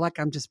 "I feel like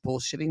I'm just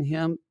bullshitting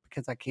him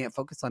because I can't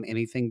focus on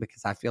anything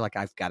because I feel like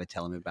I've got to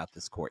tell him about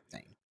this court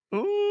thing."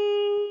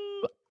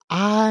 Ooh,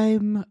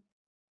 I'm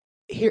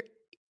here.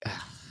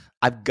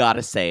 I've got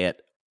to say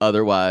it.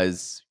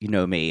 Otherwise, you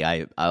know me,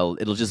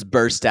 it'll just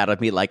burst out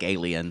of me like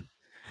Alien.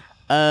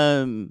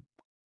 I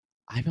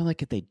feel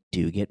like if they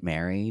do get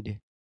married,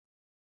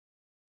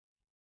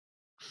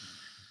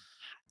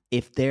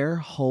 if their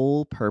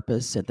whole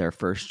purpose at their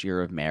first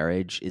year of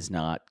marriage is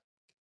not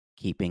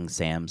keeping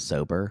Sam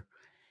sober,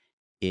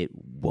 it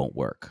won't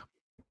work.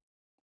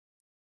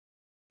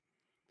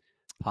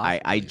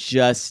 I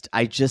just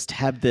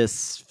have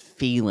this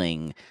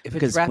feeling. If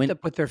it's wrapped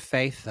up with their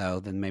faith, though,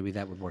 then maybe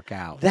that would work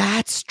out.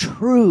 That's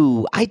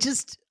true.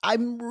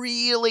 I'm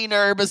really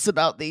nervous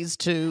about these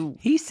two.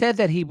 He said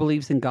that he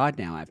believes in God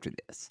now after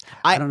this.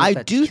 I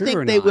do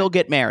think they will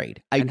get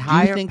married. I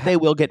do think they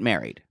will get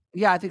married.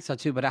 Yeah, I think so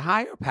too. But a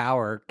higher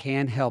power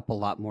can help a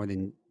lot more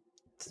than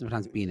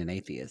sometimes being an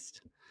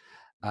atheist.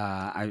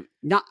 I'm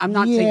not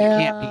saying you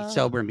can't be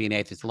sober and be an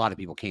atheist. A lot of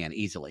people can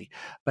easily,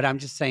 but I'm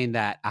just saying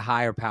that a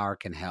higher power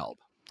can help.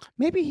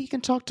 Maybe he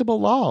can talk to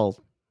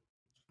Bilal.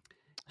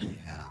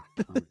 Yeah.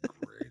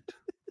 Great.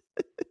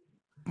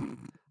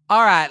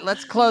 All right,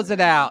 let's close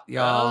it out,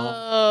 y'all.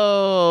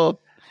 Oh,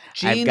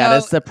 I've got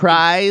a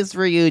surprise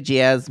for you,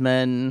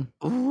 Jasmine.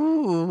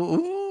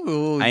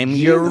 Ooh, I'm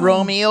your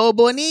Romeo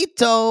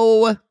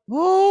Bonito.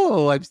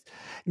 Oh,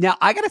 now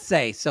I gotta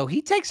say, so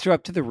he takes her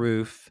up to the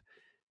roof.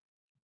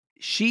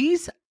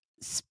 She's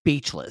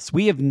speechless.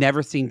 We have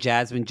never seen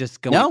Jasmine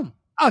just go. No.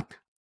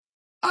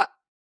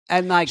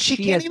 And like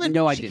she has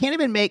no idea. She can't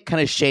even make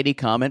kind of shady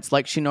comments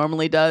like she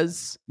normally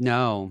does.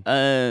 No.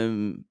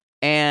 And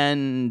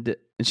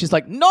she's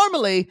like,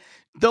 normally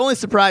the only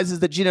surprises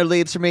that Gino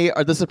leaves for me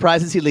are the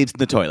surprises he leaves in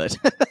the toilet.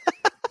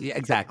 Yeah,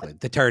 exactly.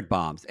 The turd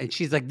bombs. And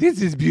she's like,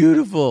 "This is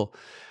beautiful."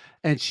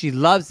 And she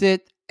loves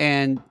it.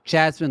 And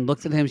Jasmine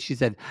looks at him. She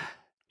said,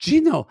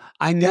 "Gino,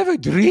 I never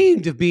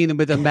dreamed of being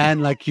with a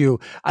man like you.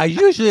 I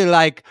usually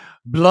like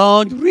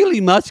blonde, really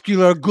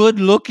muscular,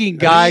 good-looking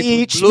guys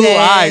with blue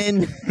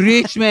eyes.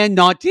 Rich man,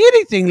 not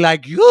anything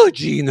like you,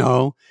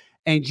 Gino."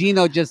 And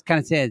Gino just kind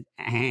of says,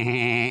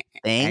 Thanks.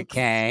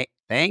 "Okay,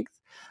 thanks.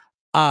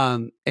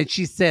 And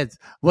she says,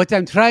 what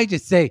I'm trying to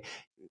say,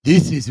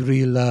 this is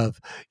real love.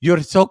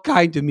 You're so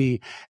kind to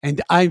me,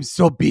 and I'm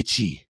so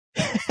bitchy.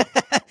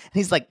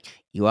 He's like,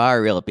 you are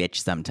a real bitch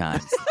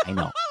sometimes. I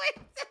know.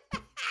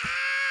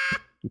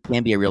 You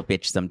can be a real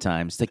bitch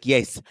sometimes. It's like,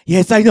 yes,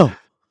 I know.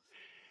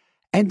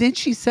 And then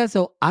she says,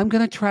 oh, I'm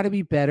going to try to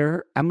be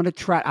better.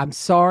 I'm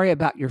sorry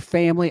about your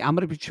family. I'm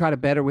going to try to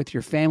better with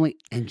your family.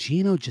 And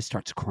Gino just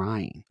starts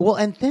crying. Well,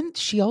 and then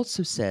she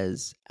also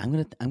says, I'm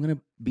going to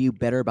be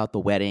better about the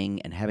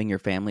wedding and having your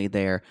family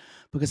there,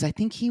 because I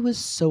think he was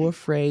so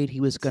afraid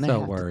he was going to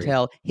have to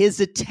tell his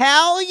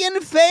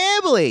Italian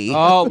family.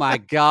 Oh my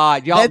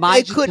God. Y'all, that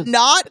they could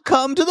not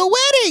come to the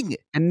wedding.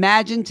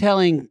 Imagine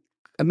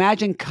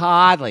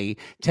Codley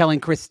telling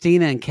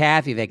Christina and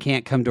Kathy they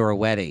can't come to her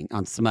wedding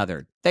on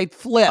Smothered. They'd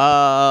flip.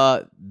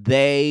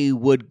 They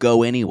would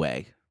go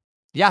anyway.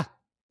 Yeah.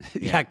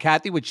 Yeah,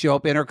 Kathy would show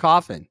up in her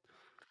coffin.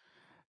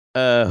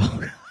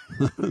 I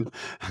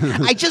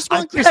just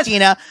want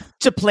Christina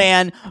to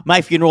plan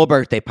my funeral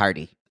birthday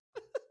party.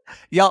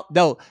 Y'all,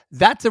 no,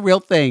 that's a real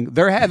thing.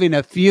 They're having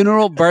a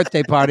funeral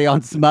birthday party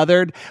on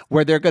Smothered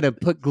where they're going to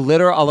put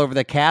glitter all over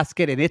the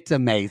casket, and it's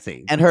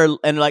amazing.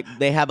 And like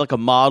they have like a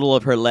model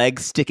of her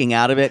legs sticking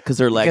out of it because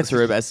her legs are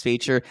her best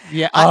feature.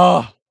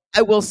 Yeah.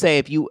 I will say,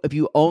 if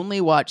you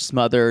only watch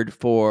Smothered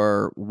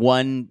for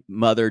one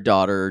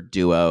mother-daughter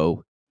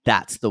duo,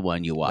 that's the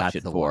one you watch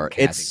it for.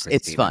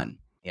 It's fun.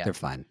 Yeah, they're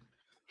fun.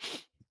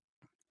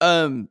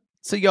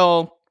 So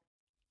y'all,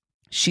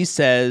 she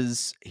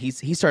says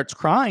he starts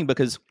crying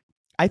because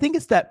I think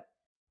it's that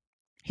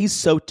he's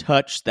so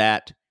touched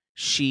that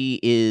she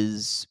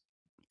is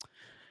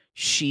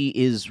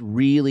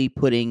really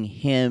putting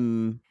his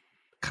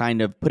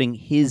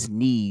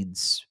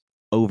needs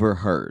over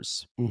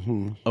hers,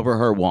 over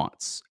her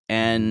wants.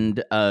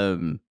 And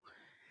I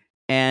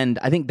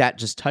think that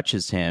just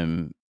touches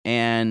him.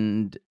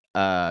 And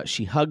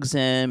she hugs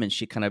him, and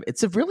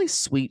it's a really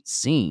sweet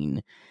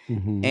scene.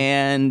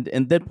 And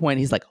at that point,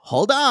 he's like,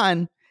 hold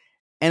on.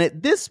 And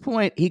at this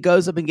point, he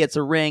goes up and gets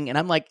a ring. And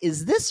I'm like,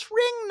 is this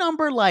ring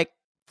number like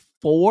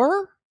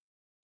 4?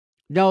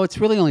 No, it's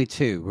really only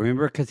 2.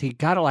 Remember? Because he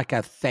got like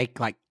a fake,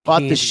 like,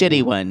 bought the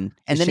shitty one.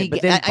 And then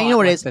I know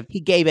what it is.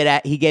 He gave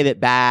it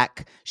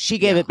back. She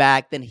gave it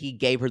back. Then he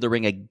gave her the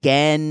ring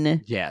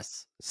again.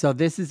 Yes. So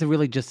this is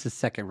really just the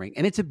second ring.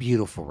 And it's a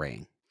beautiful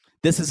ring.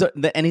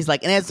 And he's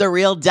like, and it's a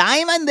real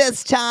diamond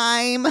this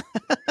time.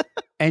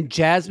 And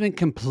Jasmine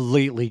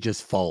completely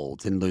just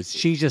folds and loses.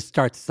 She just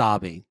starts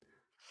sobbing.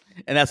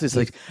 And that's what's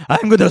like,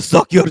 I'm going to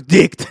suck your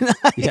dick tonight.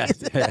 Yes.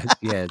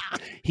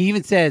 He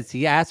even says,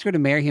 he asked her to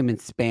marry him in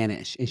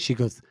Spanish. And she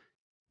goes,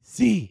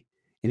 sí.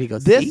 And he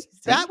goes, sí.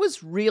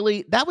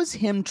 That was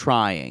him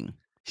trying.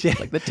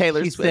 Like the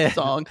Taylor Swift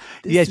song.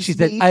 She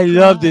said, I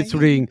love this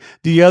ring.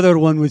 The other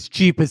one was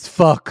cheap as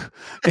fuck.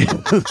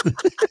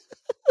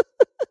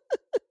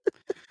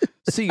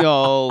 So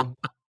y'all,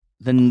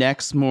 the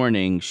next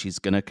morning, she's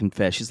going to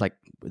confess. She's like,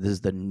 this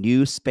is the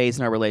new space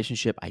in our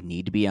relationship. I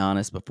need to be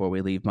honest before we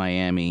leave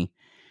Miami.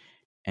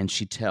 And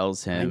she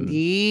tells him, I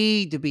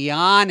need to be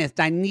honest.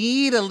 I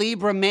need a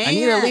Libra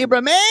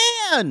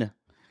man.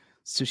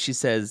 So she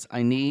says,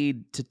 I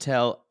need to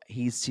tell.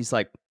 She's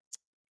like,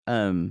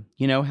 you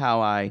know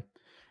how I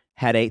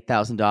had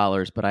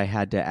 $8,000, but I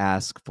had to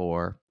ask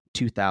for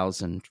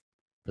 $2,000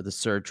 for the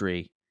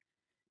surgery.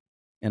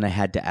 And I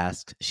had to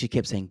ask. She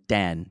kept saying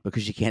Dan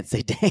because she can't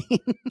say Dane.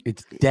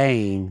 It's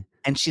Dane.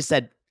 And she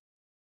said,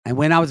 and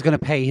when I was going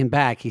to pay him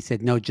back, he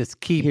said, no,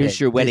 just keep Here's it.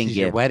 your wedding This is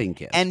gift. your wedding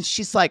gift. And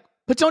she's like,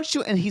 but don't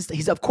you? And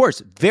he's of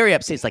course very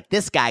upset. He's like,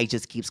 this guy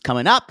just keeps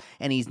coming up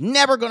and he's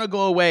never going to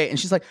go away. And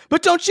she's like,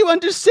 but don't you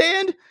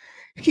understand?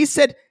 He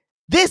said,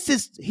 this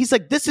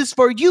is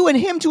for you and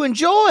him to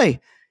enjoy.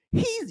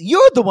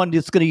 You're the one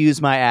that's going to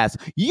use my ass.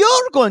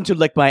 You're going to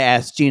lick my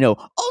ass, Gino.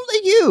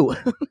 Only you.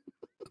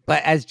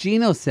 But as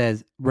Gino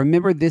says,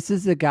 remember, this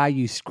is the guy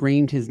you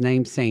screamed his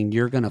name saying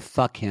you're going to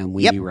fuck him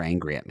when you were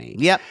angry at me.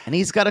 Yep. And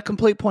he's got a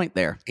complete point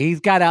there. He's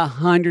got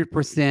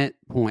 100%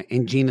 point.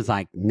 And Gina's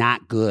like,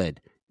 not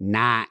good.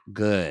 Not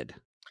good.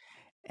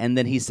 And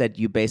then he said,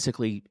 you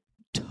basically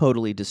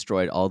totally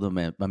destroyed all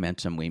the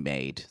momentum we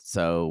made.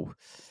 So,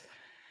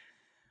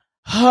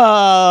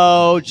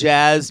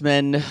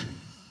 Jasmine.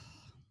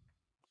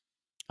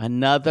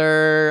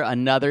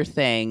 Another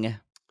thing.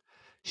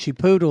 She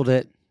poodled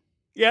it.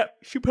 Yep,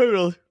 she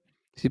poodled.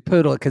 She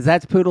poodled because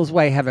that's Poodle's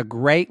way. Have a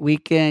great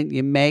weekend.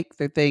 You make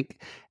the thing.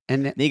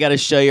 And then you got to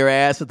show your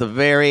ass at the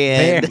very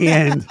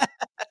end.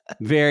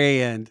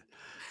 Very end.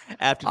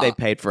 After they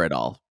paid for it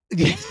all.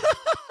 Yeah,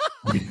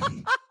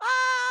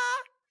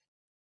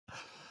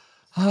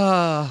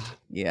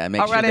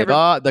 make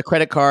sure the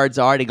credit card's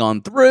already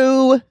gone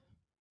through.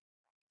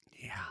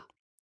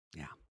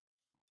 Yeah.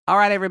 All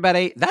right,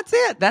 everybody. That's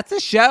it. That's the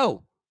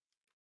show.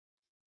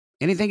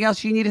 Anything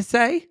else you need to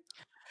say?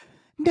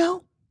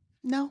 No.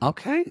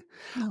 Okay.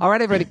 No. All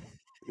right, everybody.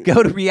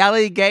 Go to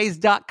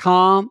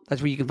realitygaze.com.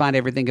 That's where you can find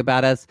everything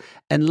about us.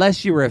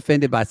 Unless you were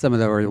offended by some of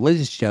the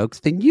religious jokes,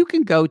 then you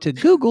can go to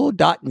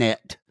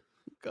google.net.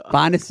 God.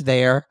 Find us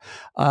there.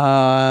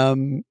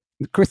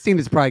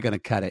 Christina's probably going to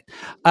cut it.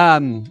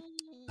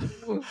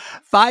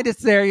 Find us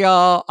there,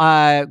 y'all.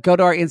 Go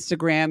to our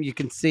Instagram. You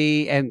can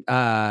see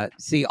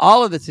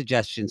all of the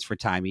suggestions for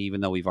timing,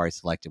 even though we've already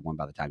selected one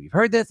by the time you've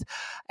heard this.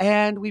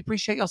 And we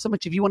appreciate y'all so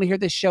much. If you want to hear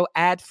this show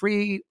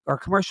ad-free or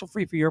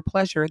commercial-free for your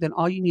pleasure, then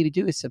all you need to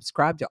do is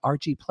subscribe to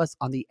RG Plus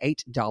on the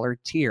 $8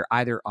 tier,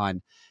 either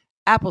on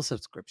Apple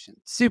subscription,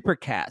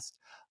 Supercast,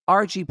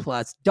 RG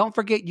Plus. Don't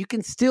forget, you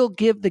can still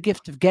give the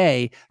gift of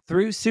gay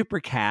through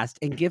Supercast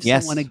and give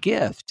someone a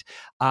gift.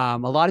 A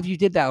lot of you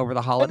did that over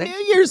the holidays. A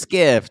New Year's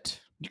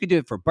gift. You can do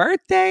it for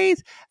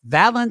birthdays,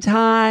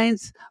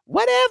 Valentine's,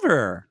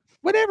 whatever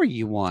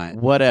you want.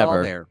 Whatever. It's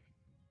all there.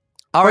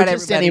 All right,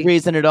 just everybody. any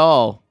reason at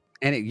all.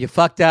 And you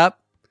fucked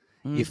up.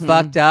 You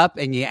fucked up,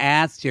 and you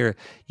asked your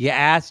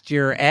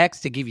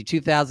ex to give you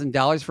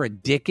 $2,000 for a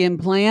dick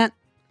implant.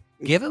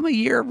 Give him a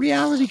year of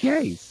reality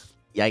gaze.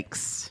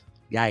 Yikes.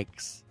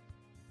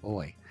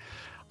 Boy.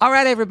 All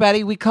right,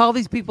 everybody. We call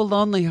these people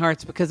lonely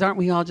hearts because aren't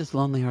we all just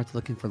lonely hearts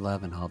looking for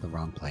love in all the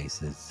wrong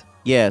places?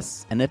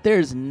 Yes. And if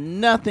there's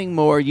nothing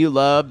more you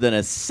love than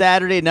a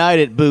Saturday night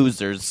at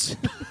Boozers.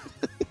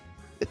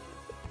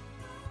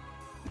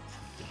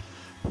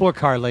 Poor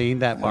Carlene,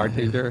 that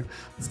bartender.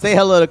 Say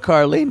hello to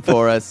Carlene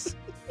for us.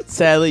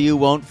 Sadly, you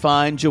won't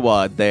find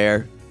Jawad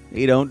there.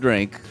 He don't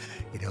drink.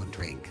 You don't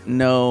drink.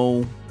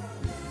 No.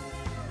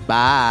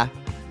 Bye.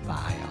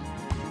 Bye.